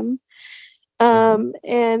Program. And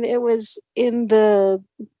it was in the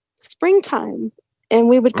springtime. And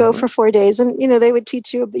we would go for 4 days. And, they would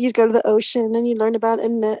teach you, you'd go to the ocean and you learn about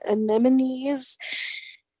anemones.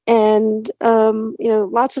 and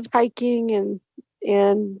lots of hiking,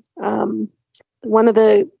 and one of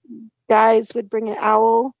the guys would bring an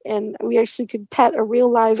owl, and we actually could pet a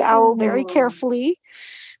real live owl very carefully,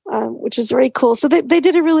 which was very cool. So they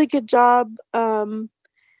did a really good job.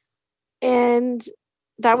 And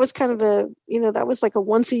that was kind of that was like a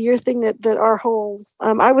once a year thing that our whole,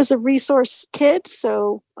 I was a resource kid.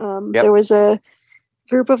 So there was a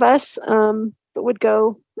group of us that would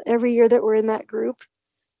go every year that were in that group.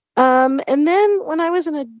 And then when I was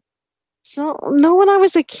when I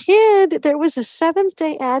was a kid, there was a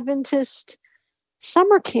Seventh-day Adventist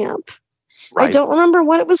summer camp. Right. I don't remember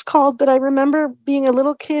what it was called, but I remember being a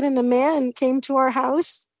little kid and a man came to our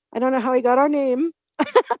house. I don't know how he got our name,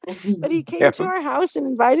 but he came to our house and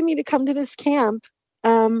invited me to come to this camp.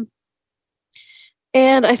 And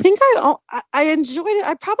I think I enjoyed it.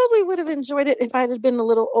 I probably would have enjoyed it if I had been a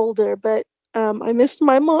little older, but I missed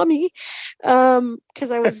my mommy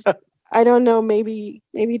because I was, I don't know, maybe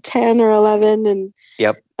 10 or 11. And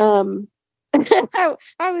I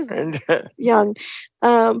was young.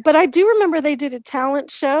 But I do remember they did a talent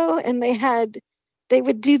show, and they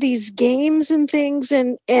would do these games and things.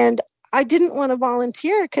 And I didn't want to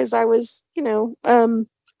volunteer because I was,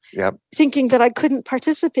 thinking that I couldn't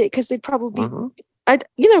participate because they'd probably be,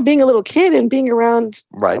 being a little kid and being around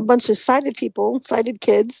a bunch of sighted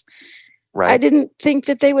kids. Right. I didn't think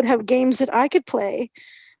that they would have games that I could play.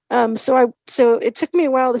 So it took me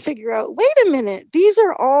a while to figure out, wait a minute, these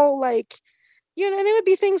are all like, and it would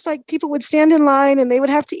be things like people would stand in line and they would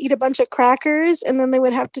have to eat a bunch of crackers, and then they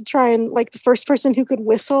would have to try and, like, the first person who could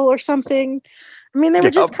whistle or something. I mean, they were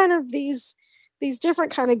just kind of these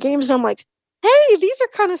different kind of games. And I'm like, hey, these are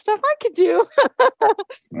kind of stuff I could do.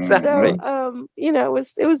 Exactly. So,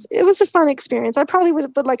 it was a fun experience. I probably would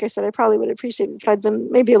have, but like I said, I probably would appreciate it if I'd been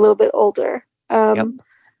maybe a little bit older.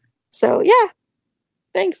 So yeah,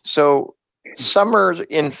 thanks. So summer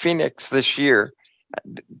in Phoenix this year,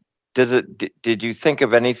 did you think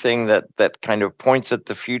of anything that kind of points at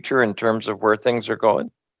the future in terms of where things are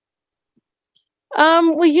going?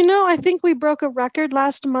 Well, I think we broke a record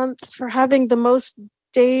last month for having the most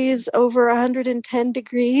days over 110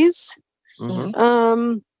 degrees.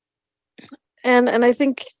 Mm-hmm. And I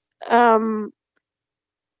think,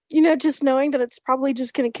 just knowing that it's probably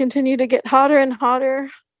just going to continue to get hotter and hotter,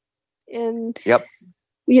 and,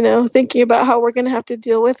 thinking about how we're going to have to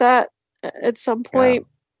deal with that at some point,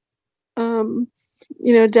 down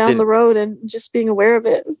the road, and just being aware of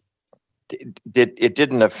it. It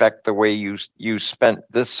didn't affect the way you spent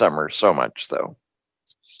this summer so much, though?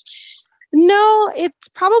 No, it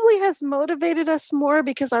probably has motivated us more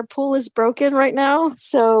because our pool is broken right now.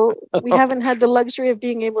 So we haven't had the luxury of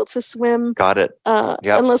being able to swim. Got it.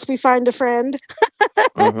 Unless we find a friend.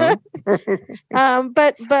 Mm-hmm.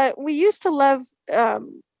 But we used to love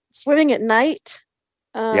swimming at night.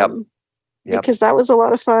 Because that was a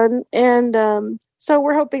lot of fun. And so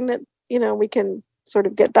we're hoping that, we can sort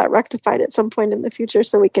of get that rectified at some point in the future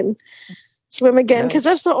so we can swim again. Because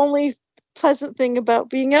that's the only pleasant thing about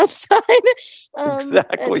being outside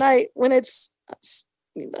at night, when it's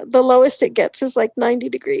the lowest it gets is like 90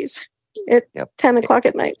 degrees at 10 o'clock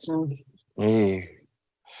at night.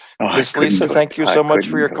 Miss Lisa, thank you so much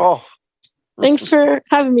for your call. Thanks for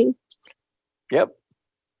having me. Yep.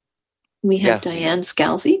 We have Diane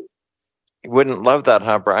Scalzi. You wouldn't love that,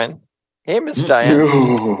 huh, Brian? Hey, Miss Diane.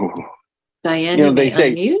 No. Diane, they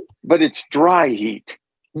say, unmute? But it's dry heat.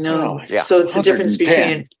 No, so it's the difference between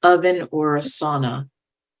an oven or a sauna.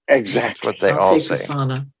 Exactly. What they I'll all take the say.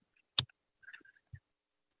 sauna.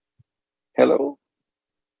 Hello,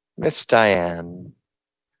 Miss Diane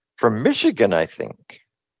from Michigan, I think.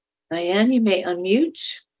 Diane, you may unmute.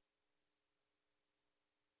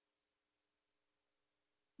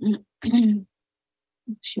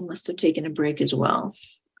 She must have taken a break as well.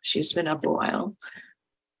 She's been up a while.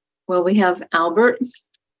 Well, we have Albert.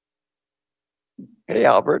 Hey,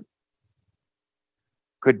 Albert.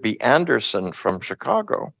 Could be Anderson from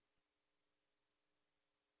Chicago.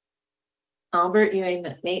 Albert, you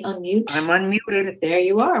may unmute. I'm unmuted. There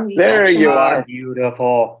you are. There you are.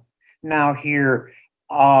 Beautiful. Now here,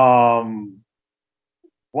 one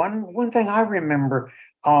thing I remember,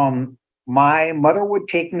 my mother would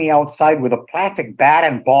take me outside with a plastic bat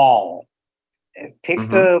and ball, take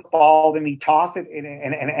the ball to me, toss it,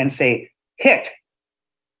 and say, hit.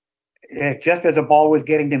 Just as the ball was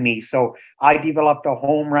getting to me. So I developed a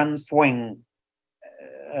home run swing.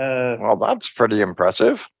 Well, that's pretty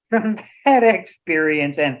impressive. From that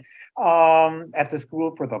experience. And at the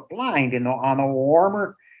School for the Blind, on the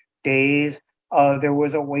warmer days, there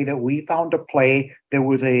was a way that we found to play. There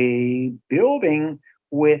was a building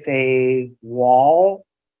with a wall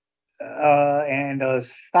and a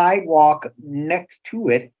sidewalk next to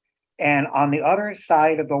it, and on the other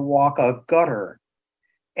side of the walk, a gutter.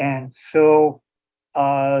 And so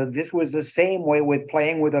this was the same way with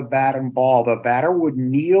playing with a bat and ball. The batter would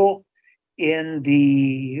kneel in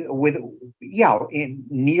the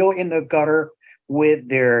gutter with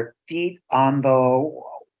their feet on the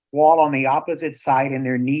wall on the opposite side and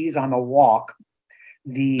their knees on the walk.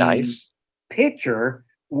 The pitcher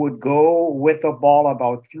would go with the ball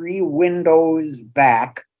about 3 windows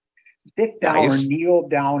back, sit down or kneel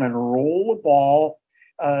down and roll the ball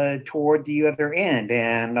toward the other end.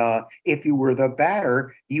 And if you were the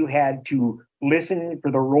batter, you had to listen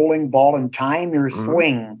for the rolling ball and time your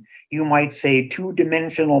swing. You might say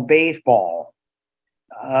 2-dimensional baseball.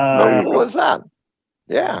 What was that?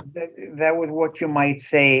 Yeah. That was what you might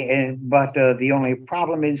say. But the only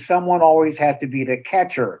problem is someone always had to be the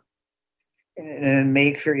catcher and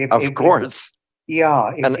make sure if of course.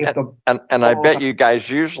 And I bet you guys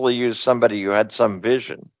usually use somebody who had some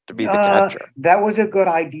vision to be the catcher. That was a good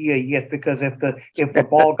idea, yes, because if the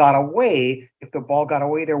ball got away,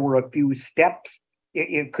 there were a few steps.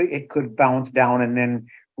 It could bounce down and then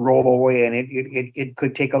roll away, and it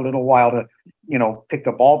could take a little while to pick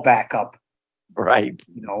the ball back up. Right.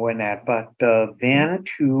 And that. But then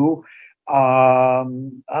too,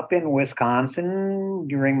 up in Wisconsin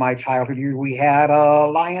during my childhood years, we had a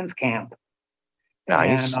Lions camp.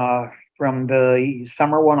 Nice. And from the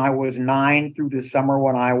summer when I was 9 through the summer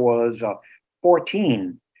when I was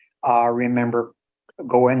 14, I remember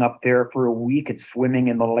going up there for a week and swimming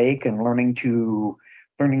in the lake and learning to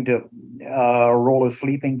roll a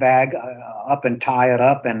sleeping bag up and tie it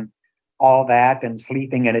up and all that, and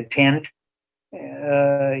sleeping in a tent,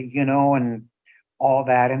 and all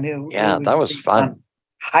that. And that was fun.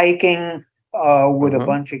 Hiking with a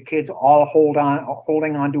bunch of kids, all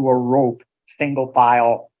holding onto a rope, single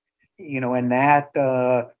file, and that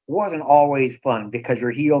wasn't always fun because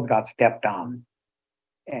your heels got stepped on.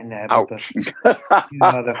 And ouch.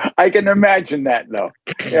 I can imagine that though.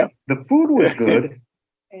 Yeah. The food was good,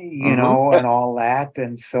 and all that.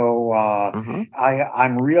 And so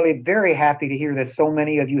I'm really very happy to hear that so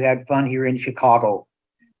many of you had fun here in Chicago.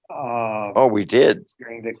 We did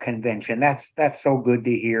during the convention. That's so good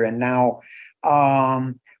to hear. And now,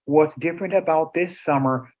 what's different about this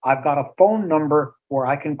summer, I've got a phone number where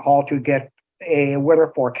I can call to get a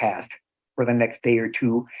weather forecast for the next day or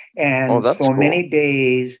two. And cool. many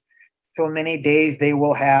days they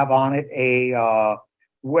will have on it an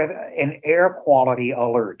air quality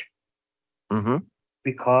alert.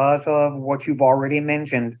 Because of what you've already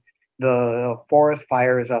mentioned, the forest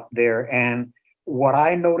fires up there. And what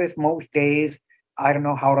I notice most days, I don't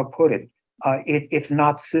know how to put it. It's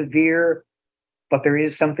not severe, but there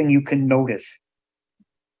is something you can notice.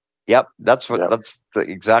 Yep, that's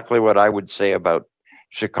exactly what I would say about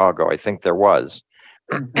Chicago. I think there was.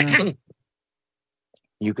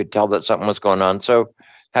 You could tell that something was going on. So,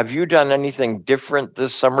 have you done anything different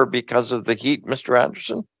this summer because of the heat, Mr.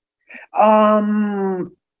 Anderson?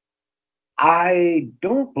 I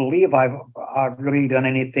don't believe I've really done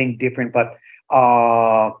anything different, but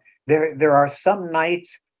there are some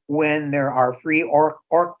nights when there are free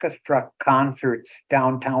orchestra concerts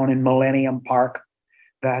downtown in Millennium Park.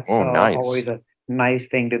 That's nice. Always a nice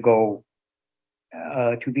thing to go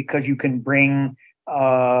to, because you can bring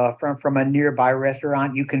from a nearby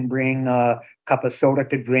restaurant, you can bring a cup of soda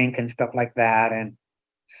to drink and stuff like that. And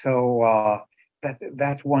so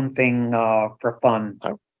that's one thing for fun.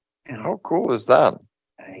 How cool is that?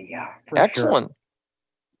 Yeah, excellent. Sure.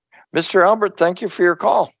 Mr. Albert, thank you for your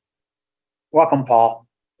call. Welcome, Paul.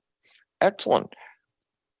 Excellent.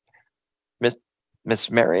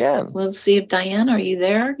 Miss Marianne. Let's see if Diane, are you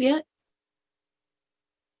there yet?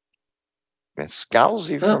 Miss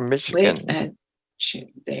Scalzi from Michigan. Wait,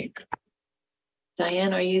 there you go.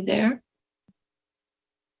 Diane, are you there?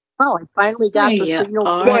 Oh, I finally got the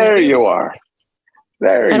signal. There you are.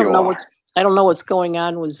 I don't know what's going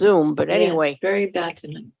on with Zoom, but anyway. It's very bad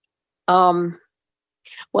tonight.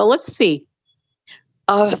 Well, let's see.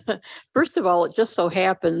 First of all, it just so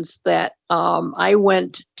happens that I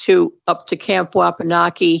went up to Camp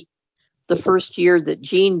Wapanaki the first year that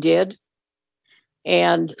Jean did.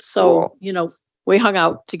 And so, we hung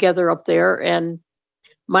out together up there, and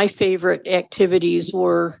my favorite activities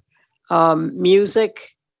were music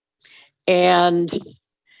and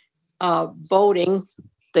boating.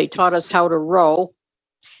 They taught us how to row,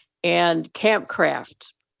 and campcraft.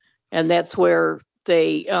 And that's where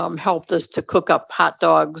they helped us to cook up hot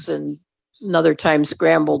dogs and another time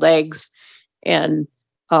scrambled eggs. And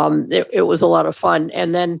it was a lot of fun.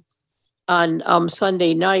 And then on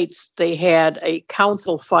Sunday nights, they had a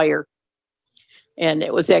council fire And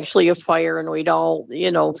it was actually a fire, and we'd all,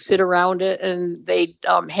 sit around it, and they'd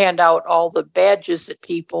hand out all the badges that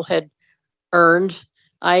people had earned.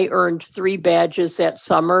 I earned 3 badges that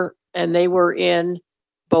summer, and they were in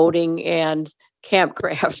boating and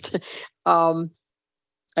campcraft.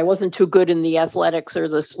 I wasn't too good in the athletics or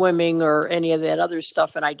the swimming or any of that other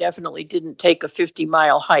stuff, and I definitely didn't take a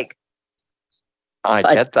 50-mile hike. I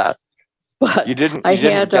get that. But you didn't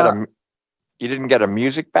get a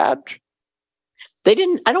music badge? They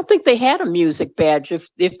didn't. I don't think they had a music badge.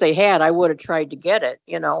 If they had, I would have tried to get it.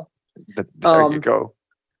 There you go.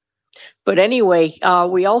 But anyway,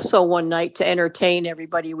 we also one night, to entertain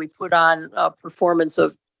everybody, we put on a performance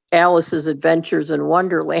of Alice's Adventures in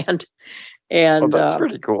Wonderland. And that's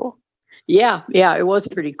pretty cool. Yeah, it was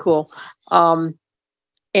pretty cool. And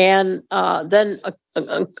then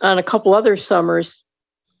on a couple other summers,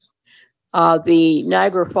 the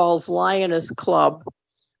Niagara Falls Lioness Club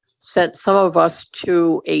sent some of us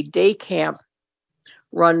to a day camp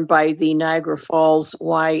run by the Niagara Falls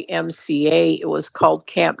YMCA. It was called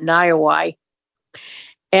Camp Niawai.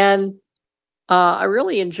 And I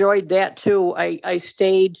really enjoyed that too. I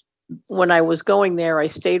stayed, when I was going there, I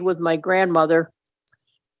stayed with my grandmother.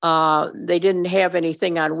 They didn't have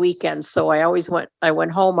anything on weekends, so I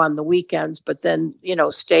went home on the weekends, but then,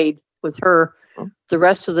 stayed with her the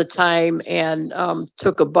rest of the time, and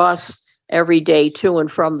took a bus every day to and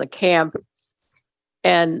from the camp.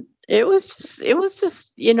 And it was just,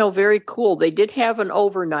 very cool. They did have an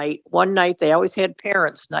overnight. One night they always had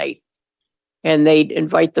parents' night, and they'd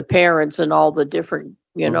invite the parents, and all the different,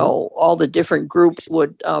 all the different groups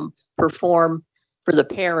would perform for the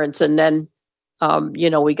parents. And then,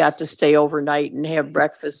 we got to stay overnight and have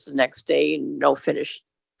breakfast the next day, and,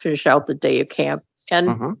 finish out the day of camp.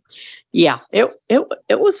 And yeah, it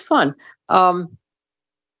was fun.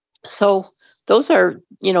 So those are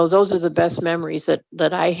the best memories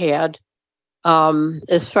that I had.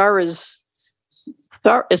 As far as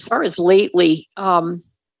lately,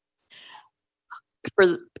 for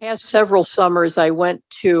the past several summers, I went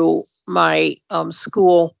to my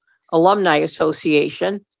school alumni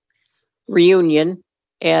association reunion,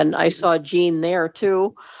 and I saw Jean there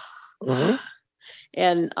too.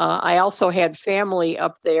 And I also had family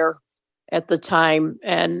up there at the time,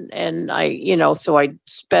 and I, so I'd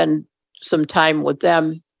spend some time with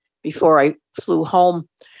them before I flew home,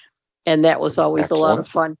 and that was always a lot of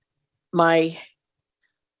fun. I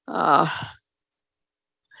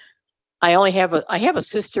have a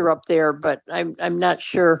sister up there, but I'm not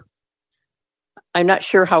sure. I'm not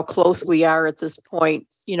sure how close we are at this point.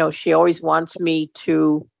 She always wants me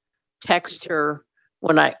to text her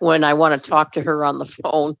when I want to talk to her on the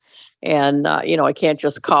phone, and I can't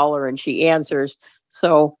just call her and she answers.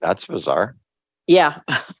 So that's bizarre. Yeah.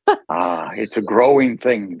 It's a growing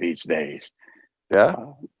thing these days. Yeah.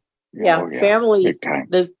 Family.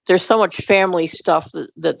 There's so much family stuff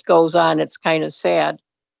that goes on. It's kind of sad.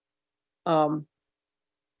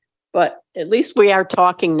 But at least we are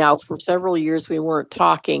talking now. For several years we weren't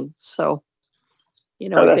talking, so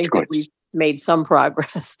I think that we've made some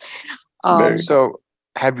progress. So,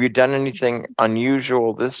 have you done anything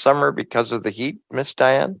unusual this summer because of the heat, Miss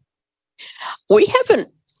Diane? We haven't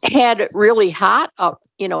had it really hot up,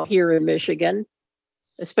 here in Michigan,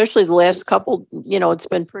 especially the last couple. It's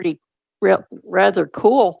been pretty rather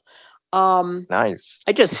cool. Nice.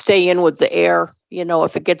 I just stay in with the air.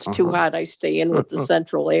 If it gets too hot, I stay in with the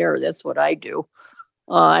central air. That's what I do.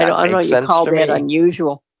 I don't know. You call that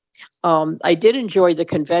unusual. I did enjoy the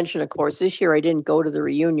convention, of course. This year I didn't go to the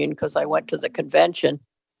reunion because I went to the convention,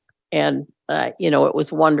 and it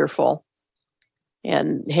was wonderful,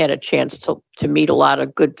 and had a chance to meet a lot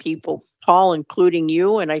of good people, Paul, including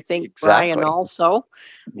you, and I think Brian also.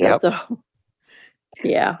 Yeah. So,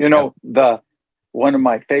 yeah. One of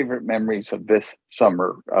my favorite memories of this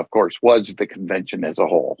summer, of course, was the convention as a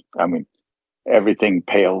whole. I mean, everything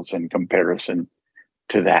pales in comparison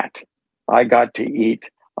to that. I got to eat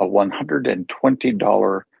a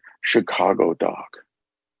 $120 Chicago dog.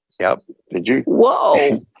 Yep. Did you? Whoa.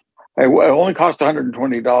 It only cost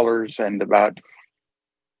 $120 and about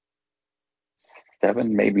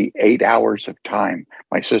 7, maybe 8 hours of time.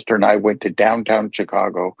 My sister and I went to downtown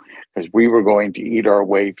Chicago because we were going to eat our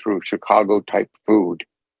way through Chicago type food.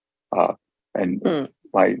 And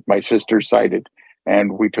my sister decided,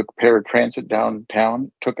 and we took paratransit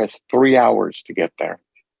downtown. Took us 3 hours to get there.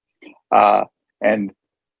 And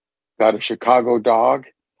got a Chicago dog.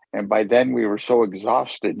 And by then we were so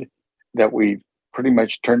exhausted that we pretty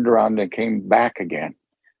much turned around and came back again.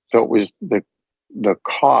 So it was the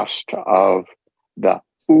cost of the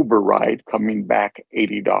Uber ride coming back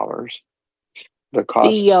 $80. The cost.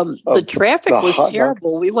 The traffic was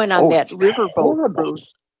terrible. We went on that riverboat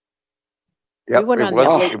cruise. Yep, we went on that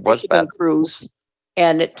Lake Michigan cruise,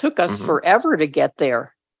 and it took us forever to get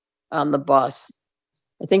there on the bus.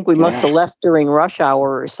 I think we must have left during rush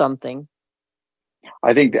hour or something.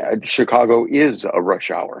 I think that Chicago is a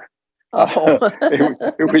rush hour. Oh.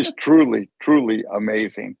 it was truly, truly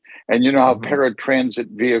amazing. And you know how paratransit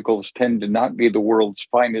vehicles tend to not be the world's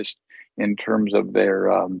finest in terms of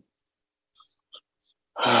their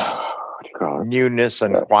newness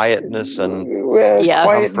and quietness and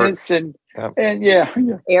quietness and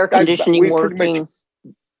air conditioning we working. pretty much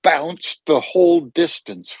bounced the whole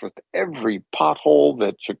distance with every pothole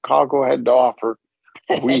that Chicago had to offer.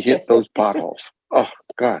 We hit those potholes. Oh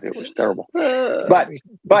God, it was terrible.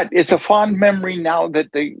 But it's a fond memory now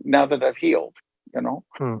that I've healed. You know.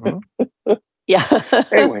 Yeah.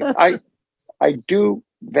 Anyway, I do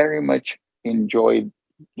very much enjoy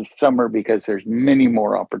the summer because there's many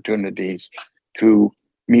more opportunities to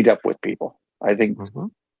meet up with people. I think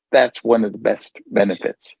that's one of the best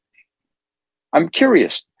benefits. I'm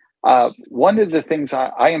curious. One of the things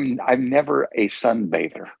I'm never a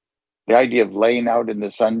sunbather. The idea of laying out in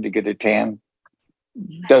the sun to get a tan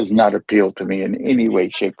does not appeal to me in any way,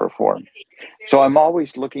 shape, or form. So I'm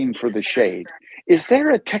always looking for the shade. Is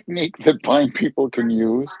there a technique that blind people can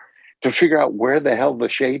use to figure out where the hell the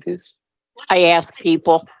shade is? I ask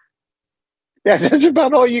people. Yeah, that's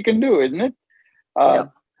about all you can do, isn't it? I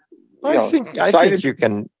think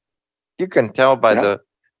you can tell by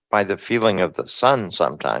the feeling of the sun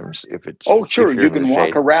sometimes if it's. Oh, sure, if you're you in the can walk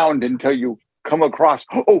shade. around until you come across.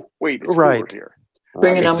 Oh, wait, it's cooler here.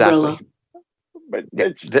 Bring an umbrella. But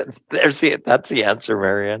that's the answer,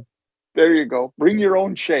 Marianne. There you go. Bring your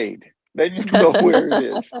own shade. Then you know where it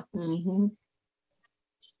is.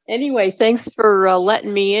 Anyway, thanks for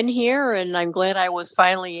letting me in here, and I'm glad I was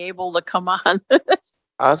finally able to come on.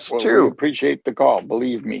 Us We too. appreciate the call,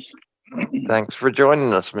 believe me. Thanks for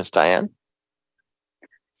joining us, Miss Diane.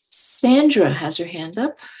 Sandra has her hand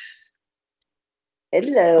up.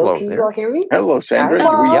 Hello, can you all hear me? Hello, Sandra.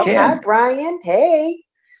 Hi, We can. Hi, Brian. Hey.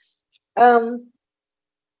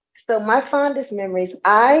 So my fondest memories,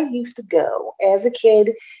 I used to go as a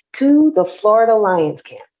kid to the Florida Lions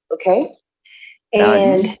camp, okay?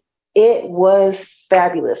 And it was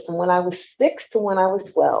fabulous. From when I was 6 to when I was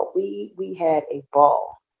 12, we had a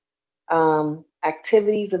ball.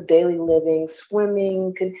 Activities of daily living,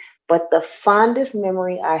 swimming, but the fondest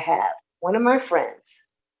memory I have, one of my friends,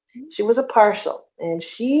 she was a partial, and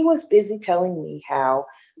she was busy telling me how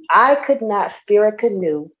I could not steer a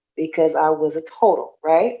canoe because I was a total,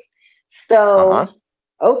 right? So,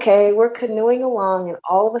 okay, we're canoeing along, and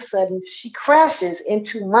all of a sudden she crashes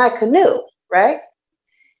into my canoe, right?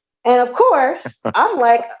 And of course, I'm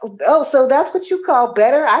like, oh, so that's what you call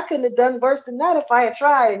better? I couldn't have done worse than that if I had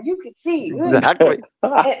tried, and you could see. Exactly.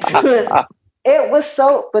 It was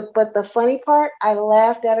so, but the funny part, I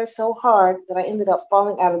laughed at her so hard that I ended up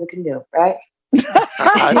falling out of the canoe, right?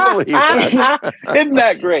 I believe that. Isn't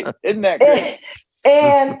that great? Isn't that great?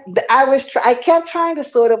 And I kept trying to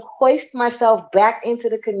sort of hoist myself back into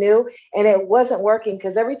the canoe, and it wasn't working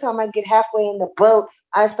because every time I get halfway in the boat,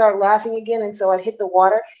 I start laughing again, and so I'd hit the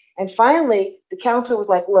water. And finally, the counselor was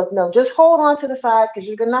like, "Look, no, just hold on to the side because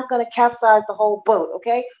you're not going to capsize the whole boat,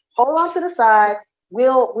 okay? Hold on to the side.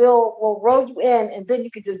 We'll row you in, and then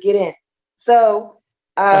you can just get in." So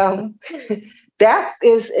that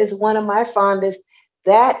is one of my fondest.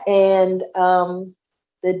 That and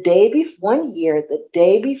the day before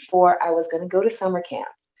I was going to go to summer camp,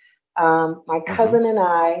 my cousin and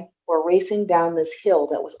I were racing down this hill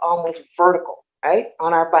that was almost vertical, right,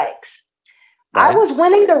 on our bikes. I was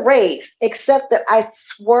winning the race, except that I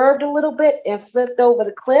swerved a little bit and flipped over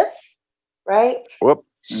the cliff, right?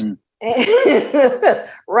 Whoops.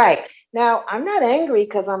 Right. Now, I'm not angry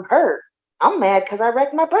because I'm hurt. I'm mad because I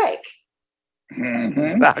wrecked my bike.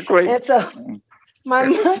 Exactly. And so my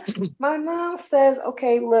mom says,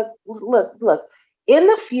 okay, look, in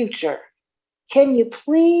the future, can you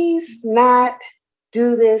please not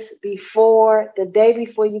do this before the day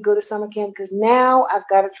before you go to summer camp? Because now I've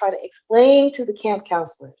got to try to explain to the camp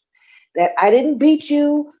counselors that I didn't beat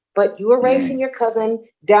you, but you were racing your cousin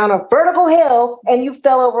down a vertical hill and you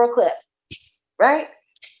fell over a cliff, right?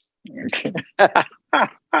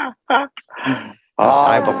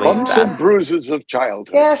 I believe bumps that. and bruises of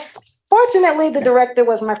childhood. Yes. Fortunately, the director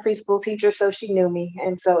was my preschool teacher, so she knew me,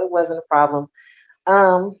 and so it wasn't a problem.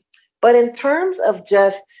 But in terms of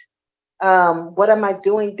just what am I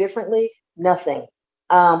doing differently? Nothing.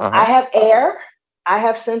 I have air. I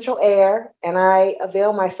have central air, and I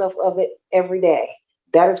avail myself of it every day.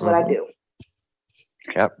 That is what I do.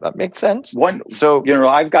 Yep, that makes sense. So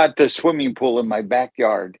I've got the swimming pool in my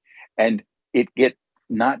backyard, and it gets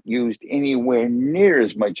not used anywhere near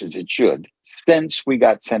as much as it should since we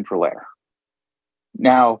got central air.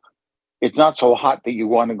 Now, it's not so hot that you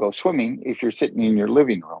want to go swimming if you're sitting in your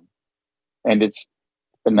living room, and it's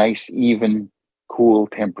a nice, even, cool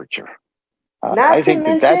temperature. I think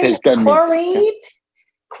that has done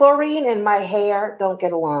chlorine and my hair don't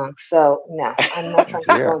get along. So no, I'm not trying to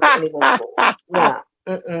go into anyone's pool. No.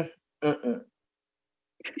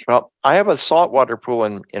 Well, I have a saltwater pool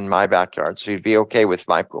in my backyard, so you'd be okay with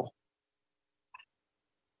my pool.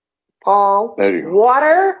 Paul,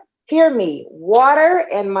 water, hear me. Water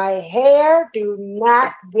and my hair do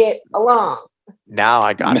not get along. Now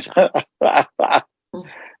I gotcha.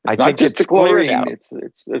 I think it's the chlorine. Now.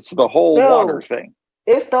 It's the whole water thing.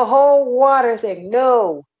 It's the whole water thing.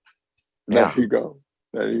 No. There you go.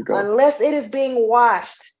 Unless it is being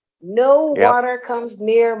washed, no water comes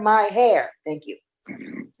near my hair. Thank you.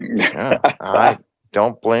 Yeah, I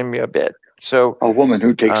don't blame you a bit. So a woman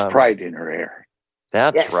who takes pride in her hair.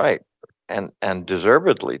 That's right. And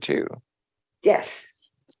deservedly too. Yes.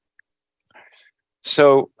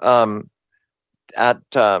 So at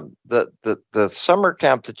the summer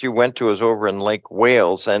camp that you went to was over in Lake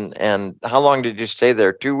Wales, and how long did you stay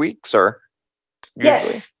there? 2 weeks or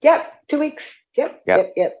usually? Yes. Yep. 2 weeks. Yep.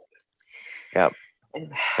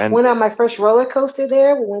 And went on my first roller coaster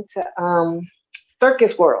there. We went to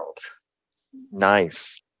Circus World.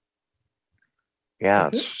 Nice. Yeah,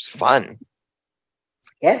 it's fun.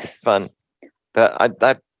 Yes. Fun.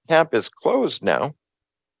 That camp is closed now.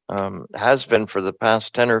 Has been for the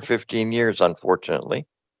past 10 or 15 years, unfortunately.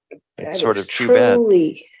 It's sort of too bad.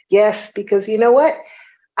 Yes, because you know what?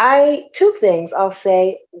 Two things I'll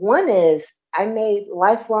say. One is I made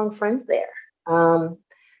lifelong friends there.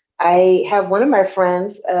 I have one of my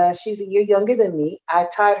friends, she's a year younger than me. I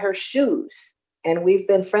tied her shoes and we've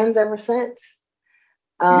been friends ever since.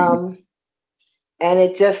 And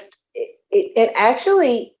it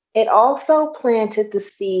also planted the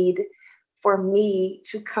seed for me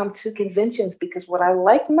to come to conventions, because what I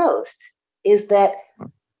like most is that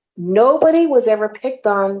nobody was ever picked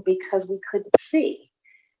on because we couldn't see.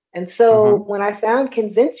 And so when I found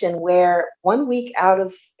convention where 1 week out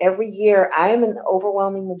of every year, I am an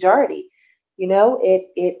overwhelming majority,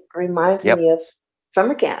 it reminds me of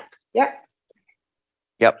summer camp. Yep.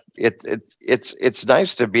 It's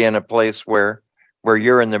nice to be in a place where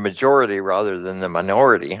you're in the majority rather than the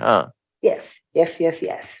minority, huh? Yes.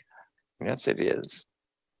 Yes, it is.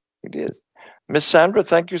 It is. Miss Sandra,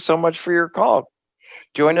 thank you so much for your call.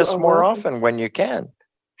 Join us more often when you can.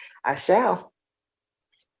 I shall.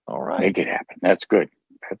 All right. Make it happen. That's good.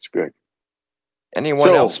 Anyone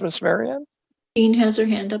else, Miss Marianne? Jean has her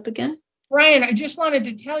hand up again. Brian, I just wanted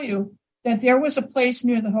to tell you that there was a place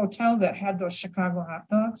near the hotel that had those Chicago hot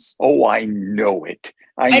dogs. Oh, I know it.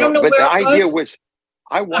 I don't know but where the it idea was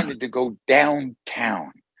I wanted to go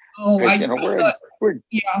downtown. Oh,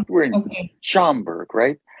 we're in Schaumburg,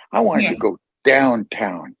 right? I wanted to go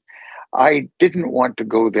downtown. I didn't want to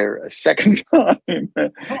go there a second time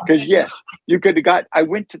because you could have I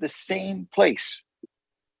went to the same place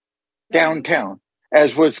downtown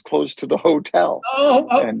as was close to the hotel.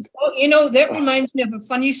 That reminds me of a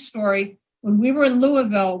funny story. When we were in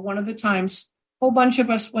Louisville, one of the times, a whole bunch of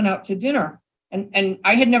us went out to dinner, and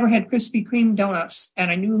I had never had Krispy Kreme donuts,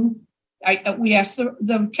 and I knew. We asked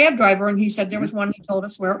the cab driver, and he said there was one. He told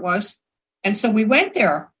us where it was, and so we went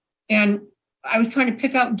there. And I was trying to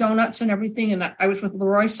pick out donuts and everything, and I was with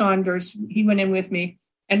Leroy Saunders. He went in with me,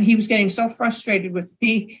 and he was getting so frustrated with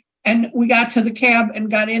me. And we got to the cab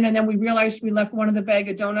and got in, and then we realized we left one of the bag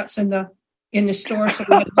of donuts in the store, so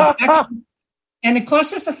we had to go back. And it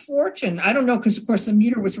cost us a fortune. I don't know, because of course the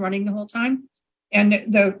meter was running the whole time, and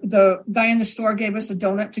the guy in the store gave us a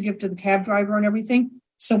donut to give to the cab driver and everything.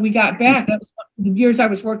 So we got back. That was the years I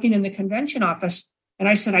was working in the convention office. And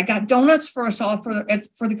I said, I got donuts for us all for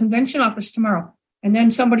the convention office tomorrow. And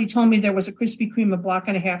then somebody told me there was a Krispy Kreme a block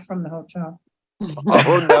and a half from the hotel.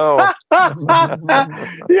 Oh, no.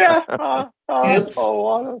 That's a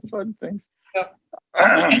lot of fun things. Yep.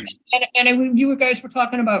 and you guys were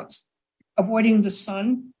talking about avoiding the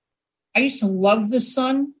sun. I used to love the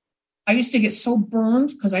sun. I used to get so burned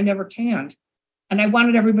because I never tanned. And I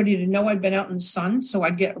wanted everybody to know I'd been out in the sun, so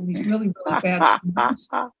I'd get these really, really bad sunburns.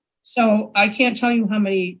 So I can't tell you how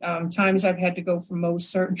many times I've had to go for Mohs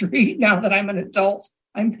surgery now that I'm an adult.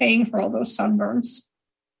 I'm paying for all those sunburns.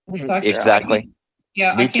 Exactly.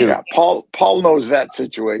 Me too. Paul knows that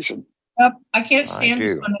situation. Yep. I can't stand the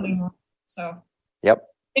sun anymore. So. Yep.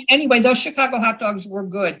 Anyway, those Chicago hot dogs were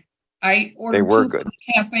good. I ordered two from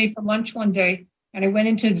the cafe for lunch one day, And I went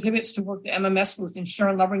into exhibits to work the MMS booth, and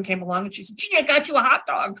Sharon Lovering came along and she said, "Gee, I got you a hot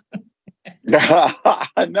dog."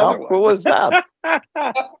 How cool is that?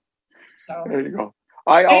 So there you go.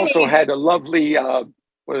 I also had a lovely, what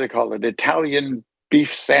do they call it, Italian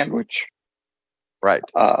beef sandwich. Right.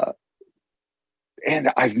 And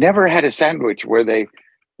I've never had a sandwich where the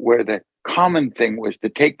common thing was to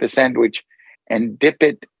take the sandwich and dip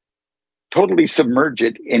it, totally submerge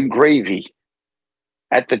it in gravy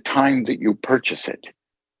at the time that you purchase it.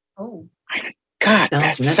 Oh. God,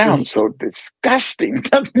 that sounds so disgusting,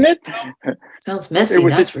 doesn't it? Sounds messy,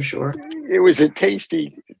 that's for sure. It was a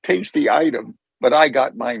tasty item, but I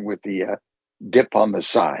got mine with the dip on the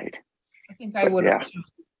side. I think I would have too.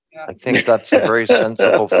 Yeah. I think that's a very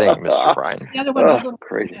sensible thing, Mr. Bryan. The other one's a little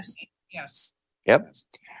messy. Yes. Yep.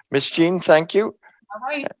 Miss Jean, thank you. All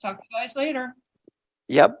right. Talk to you guys later.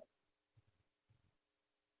 Yep.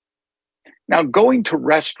 Now, going to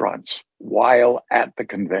restaurants while at the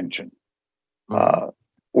convention,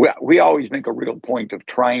 we always make a real point of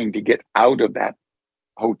trying to get out of that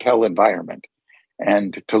hotel environment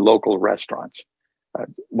and to local restaurants.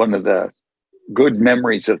 One of the good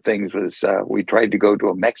memories of things was we tried to go to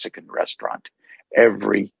a Mexican restaurant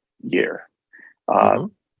every year.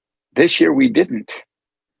 This year we didn't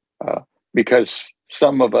because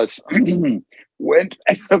some of us went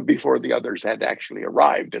before the others had actually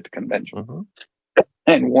arrived at the convention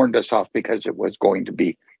and warned us off because it was going to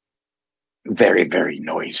be very, very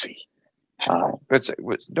noisy. It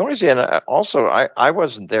was noisy, and also I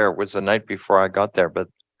wasn't there. It was the night before I got there, but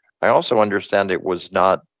I also understand it was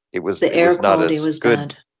not. The air quality was good.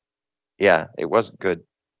 bad. Yeah, it wasn't good.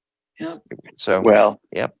 Yeah. So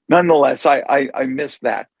nonetheless, I missed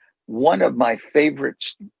that. One of my favorite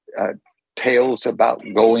tales about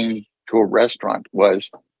going to a restaurant was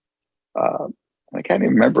I can't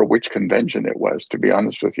even remember which convention it was, to be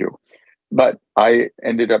honest with you, but I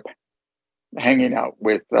ended up hanging out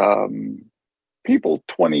with people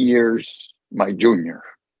 20 years my junior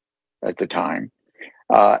at the time.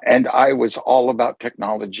 And I was all about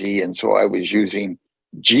technology. And so I was using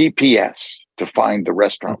GPS to find the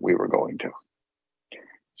restaurant we were going to.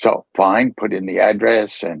 So fine, put in the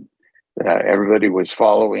address and everybody was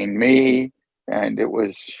following me. And it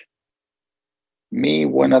was me,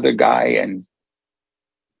 one other guy, and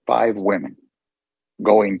 5 women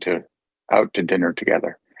going out to dinner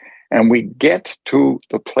together. And we get to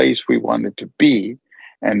the place we wanted to be.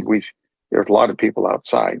 And there's a lot of people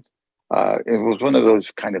outside. It was one of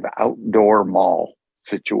those kind of outdoor mall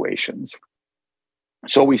situations.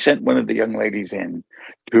 So we sent one of the young ladies in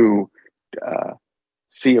to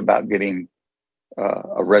see about getting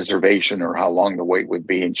a reservation or how long the wait would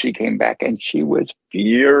be. And she came back and she was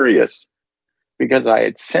furious because I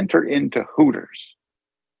had sent her into Hooters.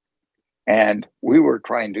 And we were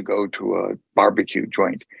trying to go to a barbecue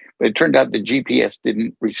joint. But it turned out the GPS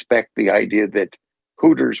didn't respect the idea that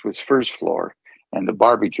Hooters was first floor and the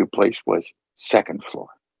barbecue place was second floor.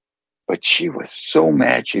 But she was so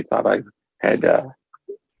mad, she thought I had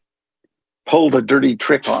pulled a dirty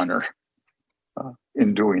trick on her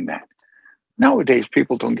in doing that. Nowadays,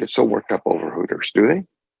 people don't get so worked up over Hooters, do they?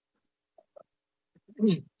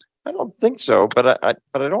 I don't think so, but I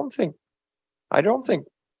don't think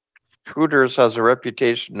Hooters has a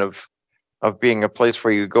reputation of being a place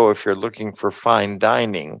where you go if you're looking for fine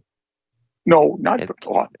dining. No, not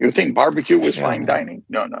you think barbecue was fine dining?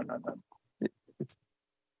 No.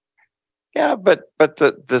 Yeah, but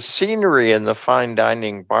the scenery in the fine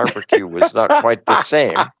dining barbecue was not quite the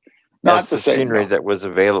same as the scenery that was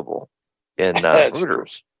available in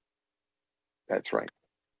Hooters. That's right.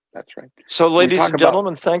 So, ladies and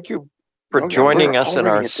gentlemen, thank you for joining us in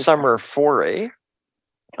our summer foray.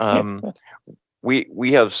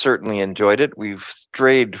 We have certainly enjoyed it. We've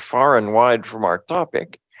strayed far and wide from our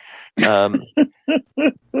topic.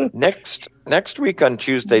 Next week on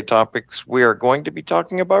Tuesday Topics, we are going to be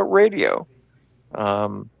talking about radio.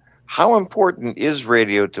 How important is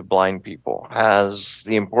radio to blind people? Has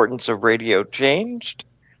the importance of radio changed?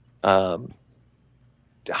 How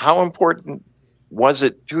important was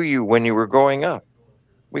it to you when you were growing up?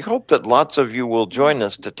 We hope that lots of you will join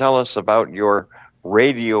us to tell us about your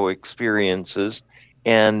radio experiences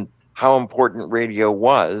and how important radio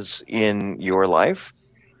was in your life.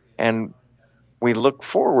 And we look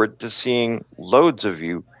forward to seeing loads of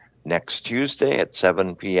you next Tuesday at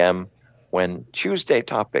 7 p.m. when Tuesday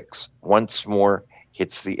Topics once more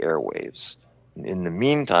hits the airwaves. In the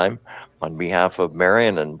meantime, on behalf of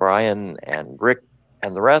Marion and Brian and Rick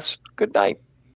and the rest, good night.